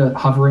 You're kind of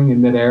hovering in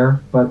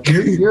midair, but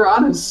you're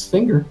on his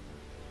finger.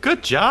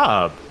 Good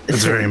job.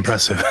 That's very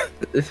impressive.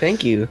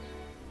 Thank you.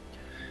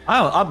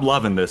 I'm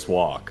loving this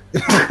walk.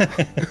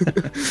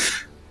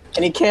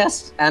 Can you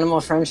cast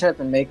Animal Friendship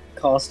and make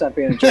Call stop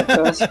being a jerk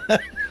to us?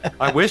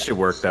 I wish it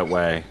worked that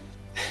way.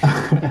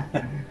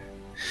 But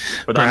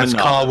Perhaps I'm not.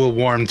 Carl will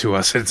warm to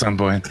us at some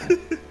point.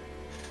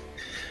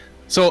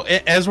 So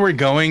as we're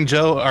going,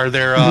 Joe, are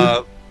there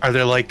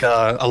like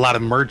a lot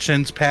of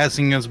merchants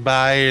passing us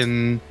by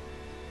and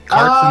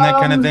carts and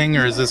that kind of thing,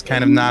 or is this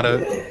kind of not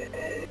a?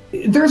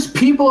 There's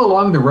people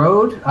along the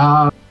road.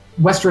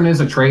 Western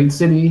is a trade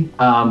city,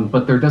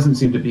 but there doesn't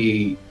seem to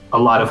be a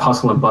lot of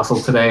hustle and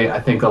bustle today. I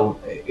think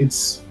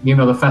it's,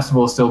 the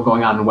festival is still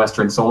going on in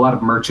Western, so a lot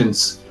of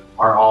merchants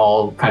are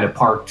all kind of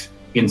parked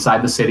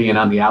inside the city and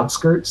on the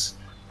outskirts,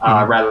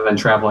 rather than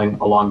traveling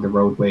along the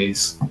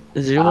roadways.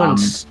 Is anyone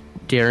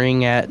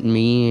staring at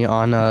me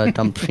on a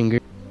dump finger?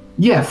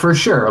 Yeah, for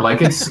sure.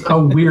 Like, it's a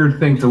weird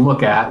thing to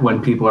look at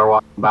when people are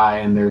walking by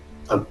and there's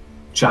a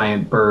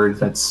giant bird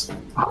that's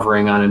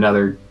hovering on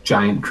another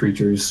giant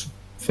creature's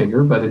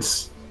finger, but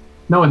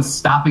no one's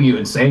stopping you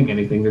and saying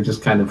anything. They're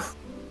just kind of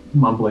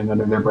mumbling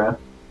under their breath.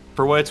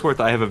 For what it's worth,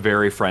 I have a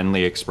very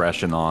friendly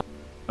expression on.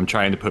 I'm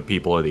trying to put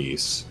people at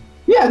ease.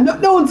 Yeah,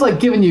 no one's like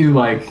giving you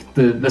like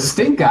the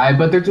stink eye,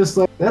 but they're just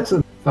like, that's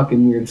a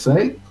fucking weird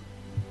sight.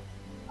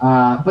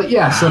 But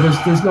yeah, so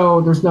there's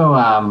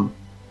no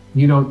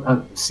you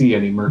don't see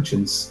any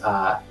merchants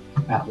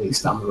at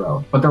least on the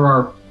road, but there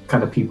are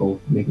kind of people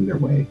making their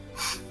way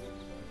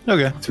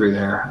through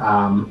there.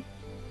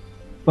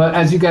 But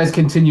as you guys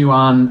continue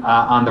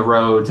on the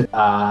road,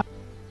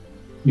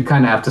 you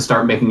kind of have to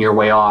start making your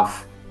way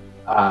off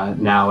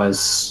now,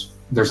 as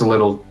there's a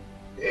little.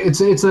 It's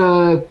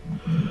a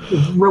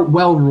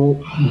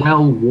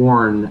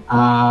well-worn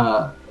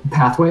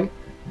pathway.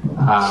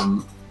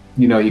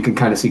 You can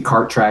kind of see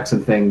cart tracks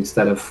and things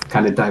that have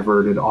kind of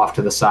diverted off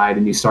to the side,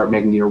 and you start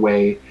making your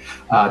way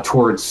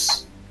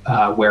towards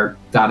where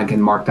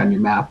Donegan marked on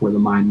your map where the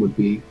mine would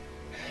be.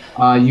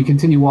 You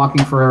continue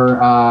walking for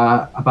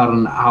about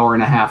an hour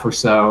and a half or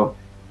so,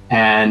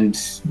 and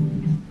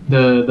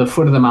the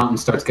foot of the mountain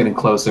starts getting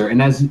closer.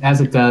 And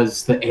as it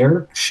does, the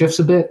air shifts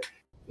a bit.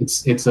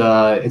 It's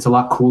a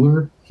lot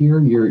cooler here.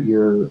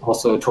 You're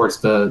also towards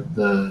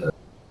the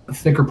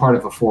thicker part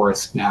of a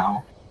forest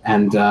now,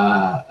 and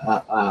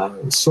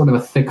sort of a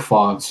thick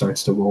fog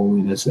starts to roll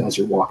in as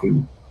you're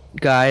walking.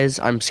 Guys,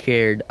 I'm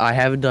scared. I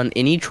haven't done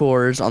any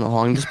chores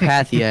along this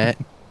path yet.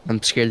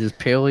 I'm scared this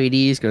pale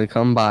lady is gonna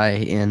come by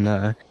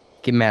and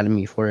get mad at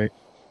me for it.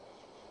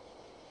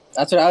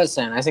 That's what I was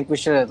saying. I think we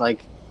should have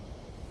like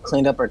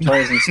cleaned up our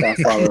toys and stuff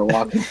while we were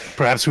walking.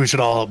 Perhaps we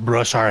should all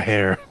brush our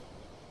hair.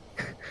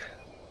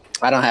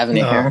 I don't have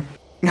any hair.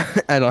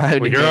 I don't have.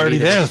 Well, you're already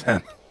there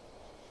then.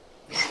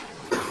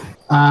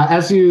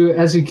 As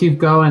you keep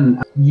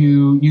going,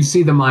 you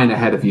see the mine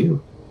ahead of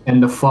you,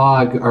 and the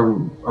fog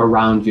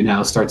around you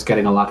now starts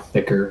getting a lot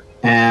thicker.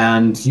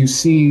 And you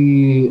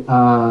see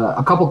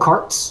a couple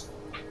carts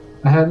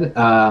ahead,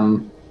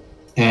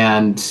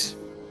 and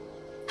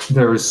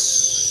you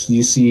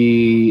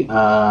see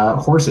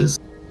horses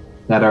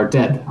that are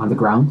dead on the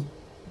ground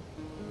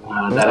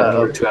that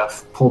appear to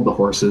have pulled the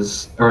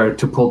horses or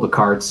to pull the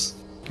carts.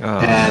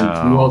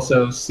 You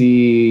also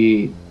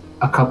see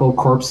a couple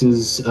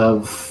corpses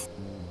of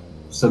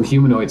some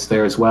humanoids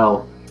there as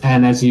well.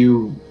 And as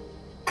you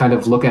kind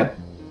of look at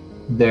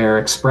their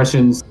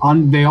expressions,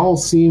 they all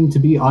seem to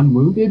be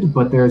unwounded,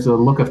 but there's a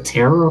look of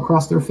terror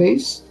across their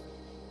face.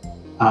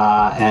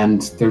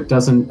 And there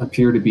doesn't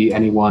appear to be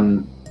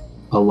anyone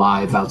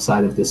alive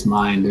outside of this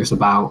mine. There's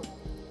about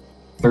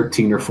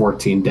 13 or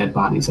 14 dead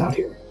bodies out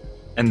here.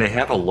 And they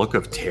have a look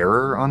of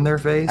terror on their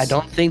face? I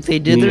don't think they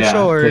did their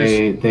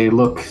chores. They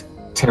look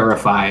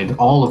terrified.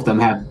 All of them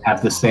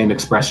have the same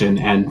expression,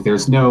 and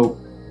there's no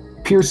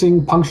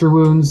piercing puncture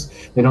wounds.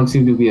 They don't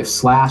seem to be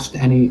slashed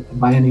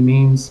by any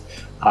means,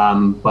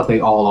 but they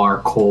all are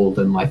cold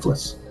and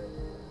lifeless.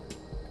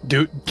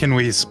 Can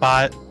we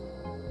spot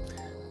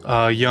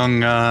a young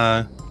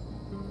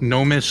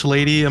gnomish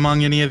lady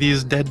among any of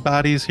these dead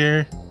bodies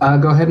here?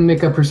 Go ahead and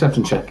make a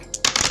perception check.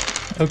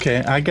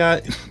 Okay, I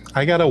got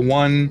a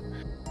 1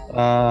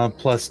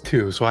 plus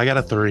 2, so I got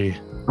a 3.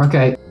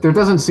 Okay, there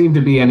doesn't seem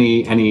to be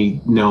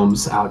any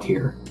gnomes out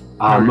here.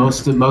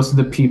 Most of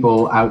the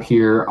people out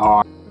here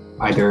are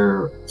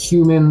either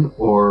human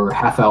or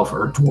half elf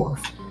or dwarf.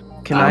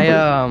 Can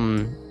I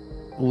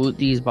loot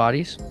these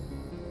bodies?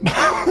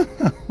 Go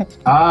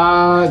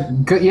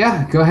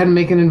ahead and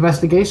make an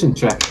investigation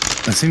check.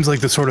 That seems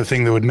like the sort of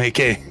thing that would make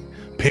a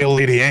pale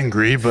lady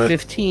angry, but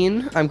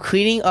 15. I'm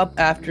cleaning up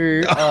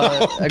after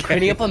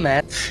cleaning up a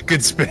mess.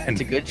 Good spin.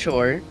 It's a good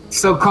chore.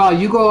 So, Carl,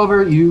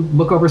 you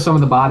look over some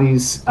of the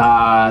bodies.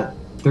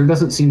 There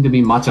doesn't seem to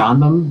be much on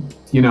them.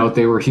 You know,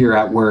 they were here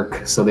at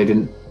work, so they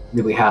didn't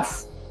really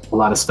have a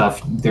lot of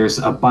stuff. There's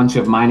a bunch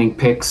of mining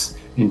picks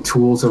and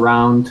tools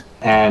around,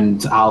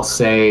 and I'll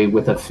say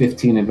with a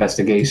 15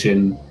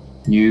 investigation,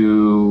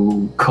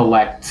 you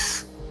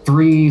collect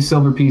 3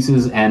 silver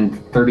pieces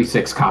and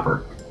 36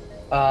 copper.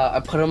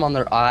 I put them on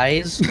their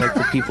eyes, like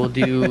the people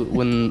do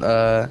when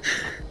to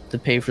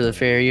pay for the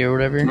ferry or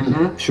whatever.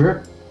 Mm-hmm,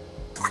 sure.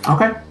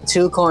 Okay.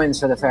 2 coins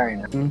for the ferry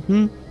now.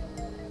 Mm-hmm.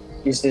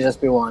 Used to just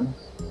be 1.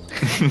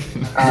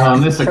 Well,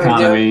 in this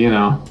economy, you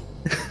know.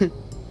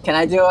 Can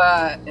I do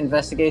a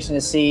investigation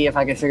to see if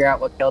I can figure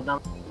out what killed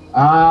them?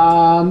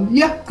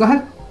 Yeah, go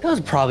ahead. That was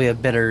probably a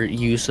better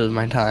use of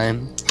my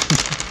time.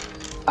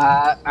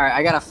 All right,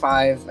 I got a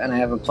 5 and I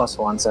have a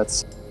 +1, so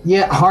that's...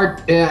 Yeah,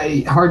 hard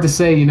to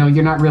say. You know,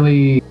 you're not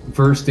really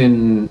versed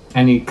in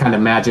any kind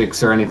of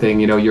magics or anything.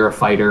 You know, you're a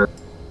fighter,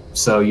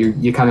 so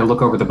you kind of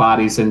look over the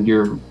bodies and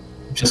you're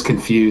just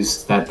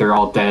confused that they're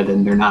all dead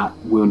and they're not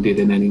wounded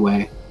in any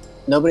way.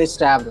 Nobody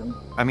stabbed them.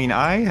 I mean,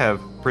 I have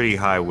pretty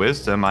high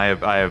wisdom. I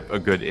have a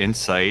good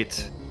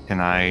insight. Can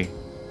I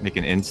make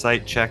an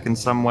insight check in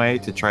some way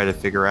to try to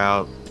figure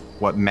out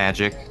what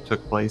magic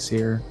took place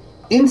here?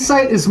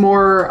 Insight is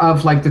more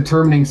of like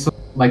determining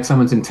like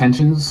someone's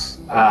intentions.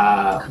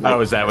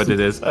 Is that what it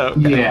is? Oh,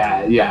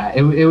 okay. Yeah.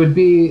 It would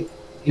be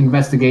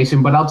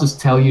investigation, but I'll just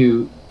tell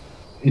you,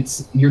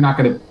 you're not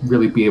going to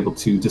really be able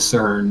to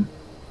discern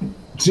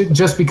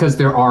just because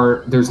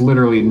there's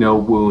literally no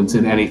wounds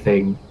in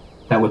anything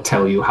that would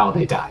tell you how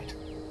they died.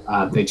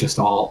 They just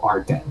all are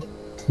dead.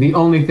 The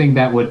only thing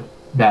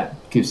that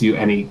gives you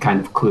any kind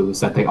of clue is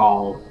that they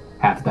all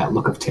have that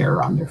look of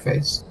terror on their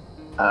face.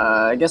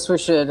 I guess we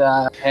should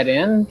head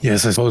in.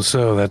 Yes, I suppose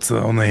so. That's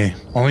the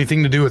only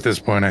thing to do at this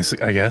point,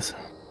 I guess.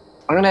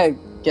 I'm gonna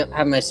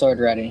have my sword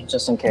ready,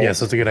 just in case. Yes,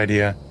 that's a good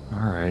idea.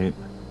 All right.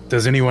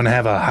 Does anyone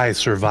have a high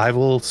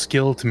survival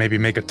skill to maybe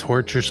make a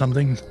torch or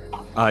something?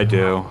 I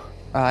do.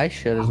 I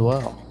should as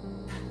well.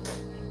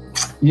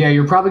 Yeah,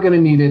 you're probably going to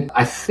need it.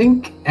 I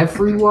think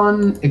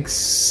everyone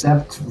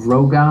except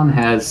Rogan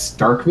has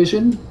dark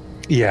vision.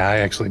 Yeah, I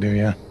actually do,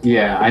 yeah.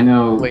 Yeah, I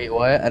know. Wait,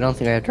 what? I don't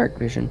think I have dark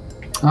vision.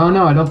 Oh,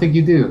 no, I don't think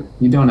you do.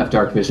 You don't have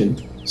dark vision.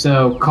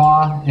 So,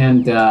 Kaw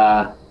and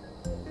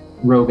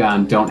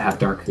Rogan don't have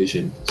dark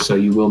vision. So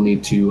you will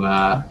need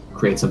to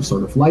create some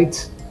sort of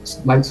light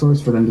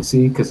source for them to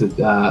see, because it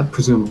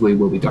presumably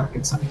will be dark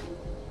inside.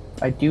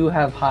 I do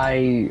have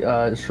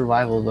high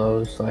survival,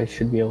 though, so I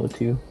should be able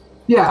to.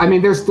 Yeah, I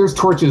mean, there's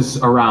torches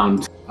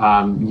around.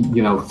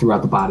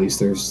 throughout the bodies,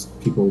 there's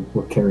people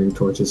carrying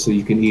torches, so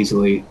you can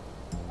easily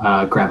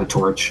grab a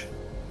torch.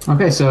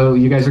 Okay, so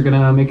you guys are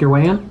gonna make your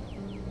way in?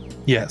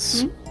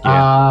 Yes.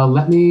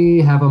 Let me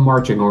have a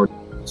marching order.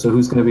 So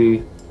who's gonna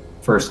be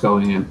first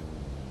going in?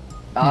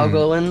 I'll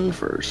go in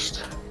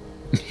first.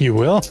 You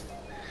will?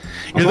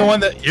 You're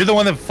the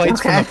one that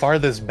fights from Okay. the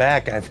farthest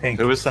back, I think.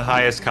 Who was the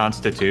highest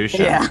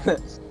constitution? Yeah.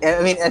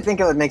 I mean, I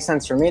think it would make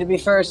sense for me to be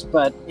first,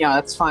 but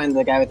that's fine.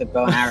 The guy with the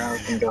bow and arrow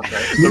can go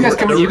first. You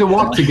guys you can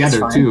walk together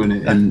fine. too,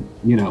 and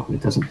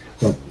it doesn't.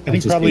 But I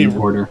think just probably- in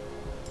order.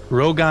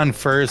 Rogan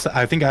first.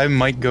 I think I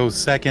might go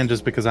second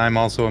just because I'm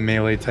also a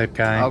melee type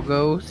guy. I'll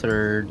go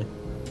third.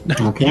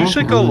 Okay. You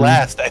should go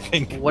last, I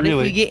think. What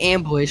really. if we get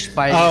ambushed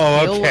by?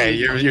 Oh, okay.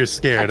 You're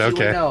scared.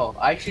 Actually, Okay. No,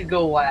 I should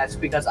go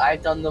last because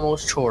I've done the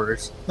most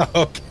chores.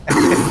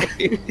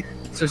 Okay.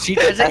 So she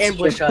doesn't That's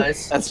ambush true.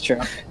 us. That's true.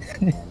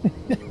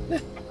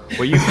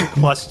 Well, you can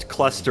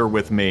cluster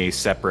with me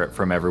separate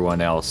from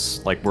everyone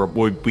else. Like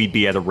we'd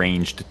be at a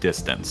ranged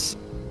distance.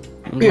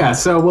 Yeah,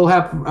 so we'll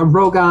have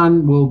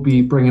Rogan will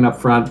be bringing up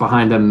front,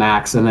 behind them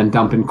Max, and then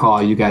Dump and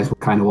Call. You guys will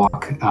kind of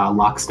walk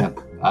lockstep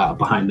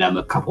behind them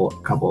a couple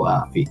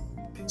feet.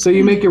 So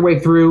you make your way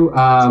through.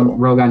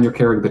 Rogan, you're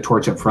carrying the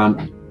torch up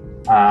front.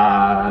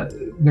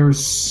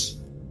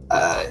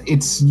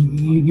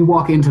 You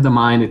walk into the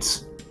mine.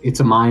 It's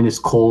a mine. It's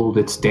cold.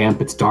 It's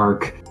damp. It's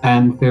dark,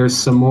 and there's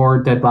some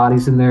more dead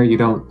bodies in there. You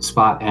don't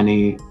spot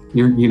any.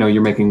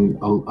 You're making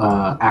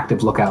a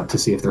active lookout to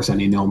see if there's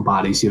any known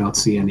bodies. You don't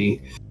see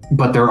any.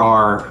 But there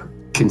are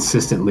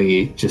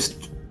consistently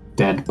just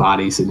dead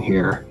bodies in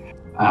here.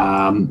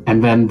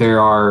 And then there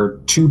are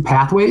two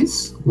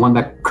pathways, one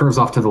that curves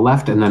off to the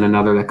left and then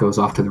another that goes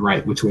off to the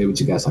right. Which way would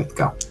you guys like to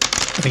go?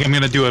 I think I'm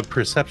going to do a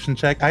perception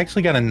check. I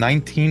actually got a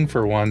 19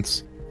 for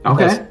once.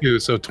 Okay. Plus 2,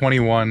 so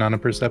 21 on a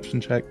perception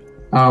check.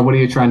 What are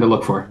you trying to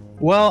look for?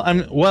 Well,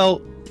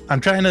 I'm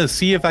trying to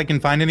see if I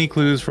can find any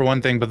clues for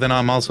one thing, but then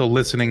I'm also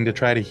listening to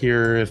try to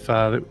hear if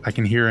I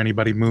can hear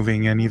anybody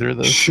moving in either of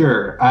those.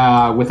 Sure.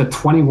 With a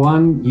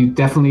 21, you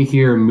definitely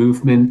hear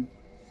movement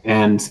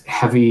and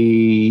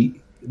heavy...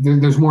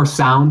 There's more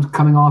sound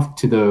coming off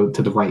to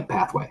the right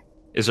pathway.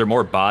 Is there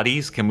more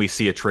bodies? Can we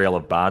see a trail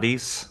of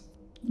bodies?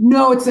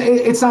 No,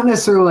 it's not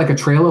necessarily like a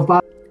trail of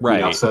bodies.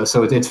 Right.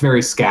 So it's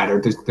very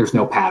scattered. There's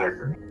no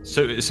pattern.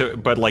 So,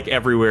 but like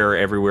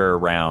everywhere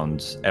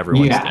around,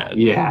 everyone's dead.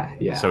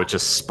 Yeah. So it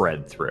just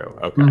spread through.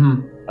 Okay.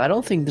 Mhm. I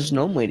don't think there's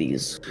no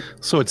ladies.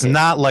 So it's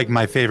not like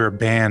my favorite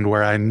band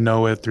where I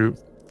know it through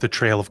the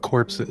trail of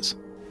corpses.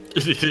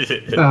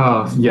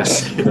 Oh,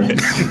 yes.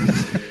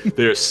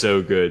 They're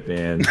so good,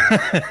 man.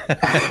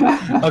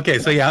 Okay,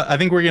 so yeah, I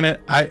think we're gonna.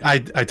 I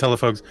tell the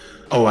folks.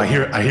 Oh, I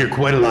hear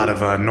quite a lot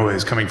of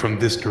noise coming from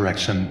this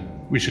direction.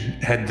 We should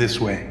head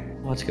this way.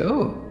 Let's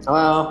go.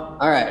 Well,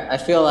 all right. I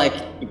feel like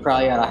you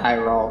probably got a high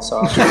roll,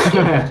 so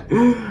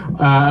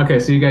I'll Okay,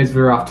 so you guys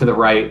veer off to the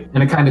right,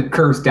 and it kind of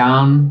curves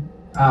down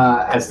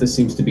as this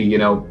seems to be,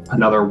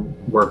 another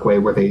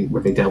workway where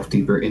they delve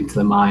deeper into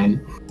the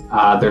mine.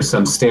 There's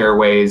some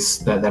stairways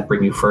that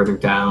bring you further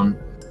down,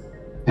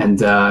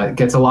 and it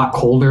gets a lot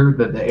colder.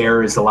 The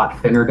air is a lot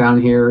thinner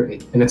down here,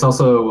 and it's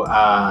also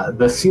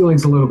the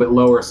ceiling's a little bit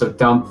lower. So,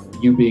 Dump,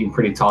 you being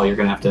pretty tall, you're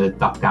gonna have to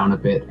duck down a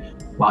bit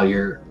while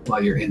you're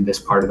in this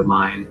part of the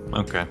mine.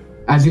 Okay.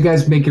 As you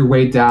guys make your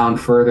way down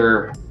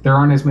further, there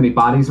aren't as many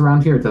bodies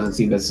around here. It doesn't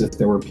seem as if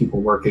there were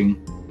people working.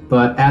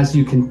 But as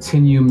you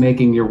continue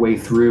making your way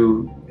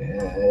through,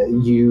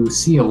 you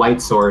see a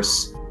light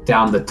source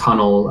down the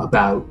tunnel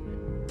about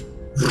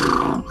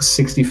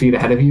 60 feet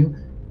ahead of you,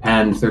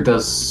 and there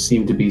does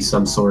seem to be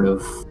some sort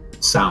of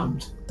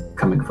sound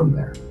coming from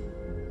there.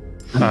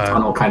 And the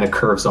tunnel kind of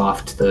curves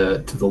off to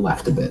the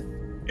left a bit.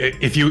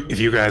 If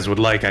you guys would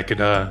like, I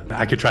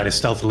could try to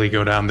stealthily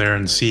go down there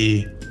and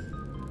see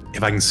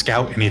if I can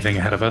scout anything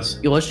ahead of us,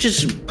 Yo, let's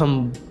just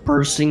come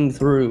bursting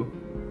through.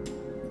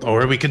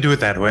 or we could do it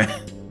that way.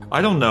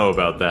 I don't know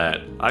about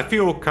that. I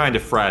feel kind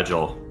of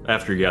fragile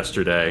after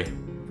yesterday.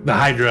 The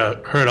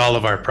Hydra hurt all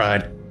of our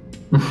pride.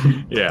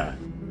 Yeah.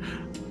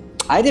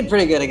 I did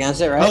pretty good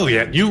against it, right? Oh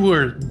yeah, you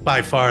were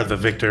by far the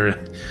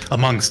victor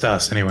amongst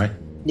us, anyway.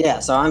 Yeah,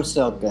 so I'm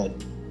still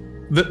good.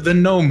 The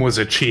gnome was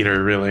a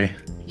cheater, really.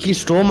 He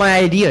stole my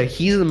idea.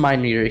 He's the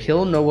mind reader.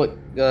 He'll know what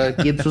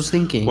Gibbs was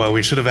thinking. Well,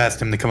 we should have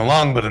asked him to come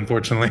along, but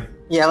unfortunately.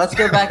 Yeah, let's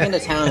go back into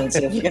town and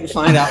see if we can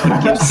find out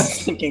what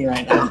Gibbs thinking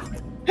right now.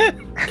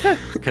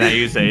 Can I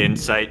use an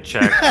insight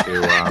check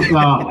to?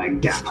 Oh my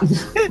god.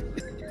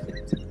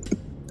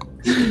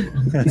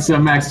 So,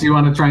 Max, do you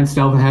want to try and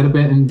stealth ahead a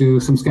bit and do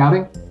some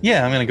scouting?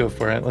 Yeah, I'm gonna go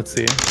for it. Let's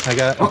see. I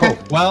got. Okay.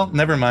 Oh, well,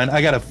 never mind.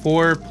 I got a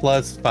 4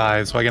 +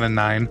 5, so I got a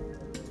 9.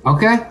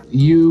 Okay.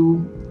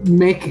 You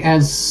make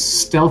as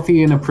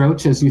stealthy an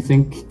approach as you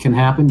think can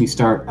happen. You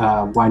start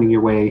winding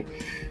your way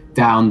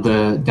down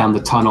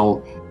the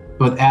tunnel,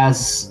 but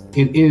as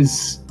it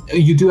is,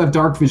 you do have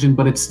dark vision,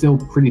 but it's still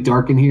pretty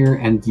dark in here,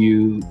 and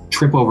you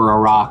trip over a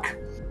rock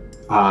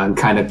and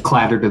kind of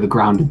clatter to the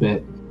ground a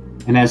bit.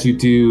 And as you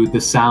do, the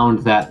sound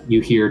that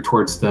you hear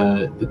towards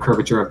the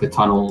curvature of the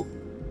tunnel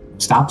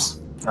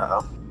stops.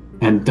 Uh-oh.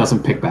 and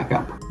doesn't pick back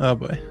up. Oh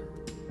boy.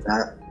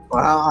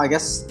 Well, I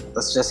guess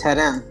let's just head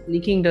in.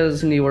 Sneaking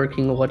doesn't be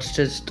working. Let's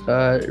just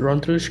run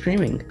through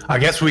screaming. I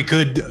guess we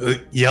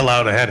could yell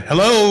out ahead,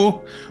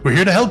 "Hello, we're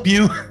here to help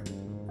you."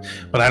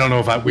 But I don't know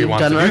if we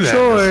want to do Done our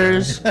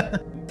chores.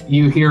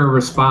 You hear a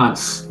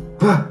response.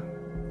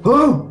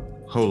 Hello?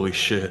 Holy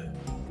shit.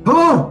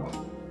 Hello?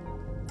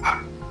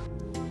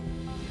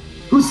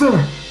 Who's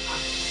there?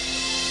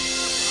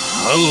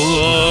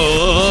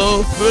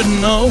 Hello, for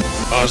no,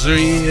 was er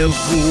helt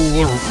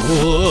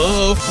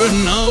for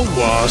no,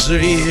 was er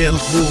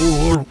helt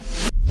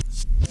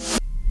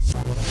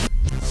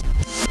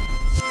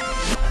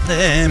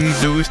Dem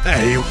du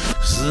steg,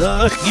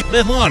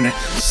 sakibet låne,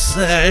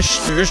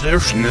 sæsters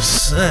nervene,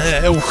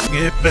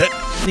 sæukibet,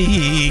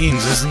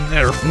 Dienses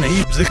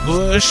nervnebse,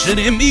 kosher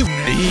im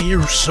Juni,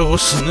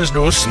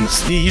 Sossen,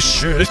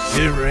 Stischer,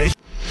 gerecht.